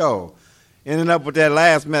what a show. Ending up with that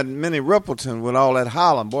last Minnie Rippleton with all that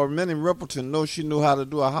hollering. Boy, Minnie Rippleton she knew how to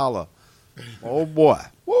do a holler. Oh boy,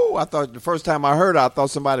 woo! I thought the first time I heard her, I thought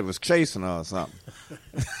somebody was chasing her or something.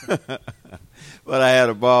 But I had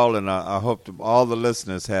a ball, and I hope all the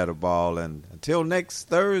listeners had a ball. And until next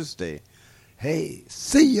Thursday, hey,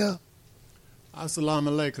 see ya. Assalamu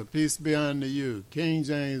alaikum. Peace be unto you. King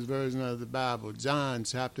James Version of the Bible, John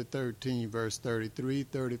chapter 13, verse 33,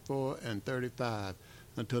 34, and 35.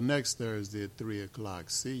 Until next Thursday at 3 o'clock.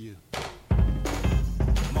 See you.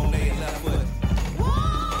 Monet left foot.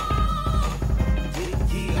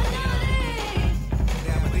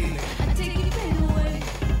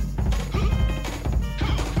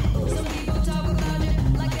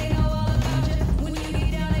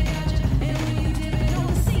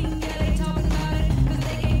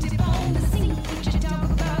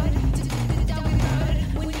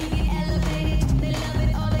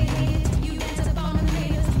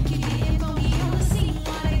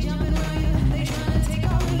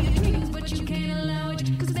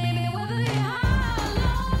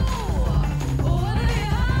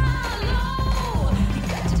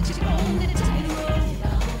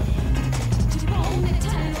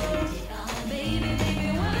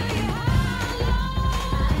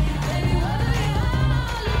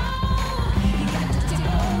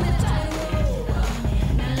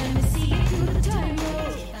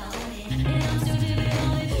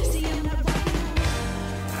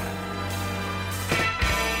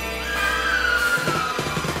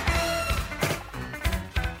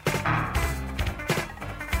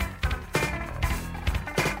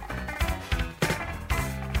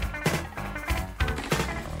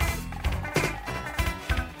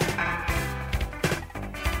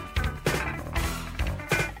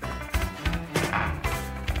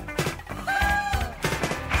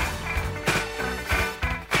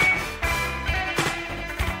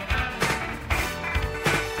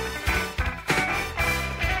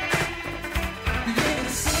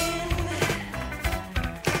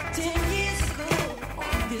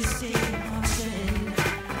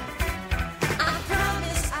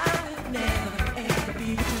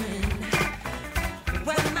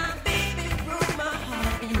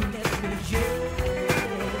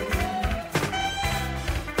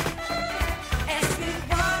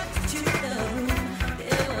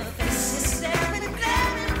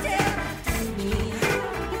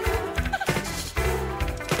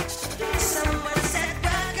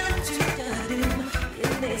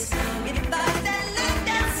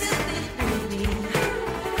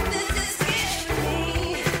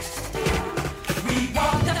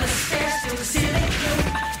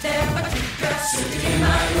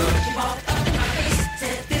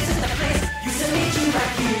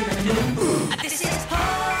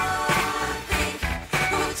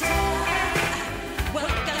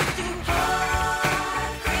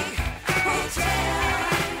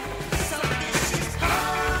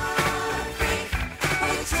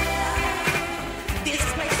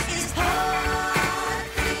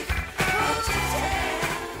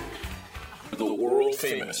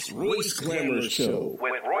 Royce Glamour Show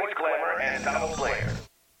with Royce Glamour and Donald Blair.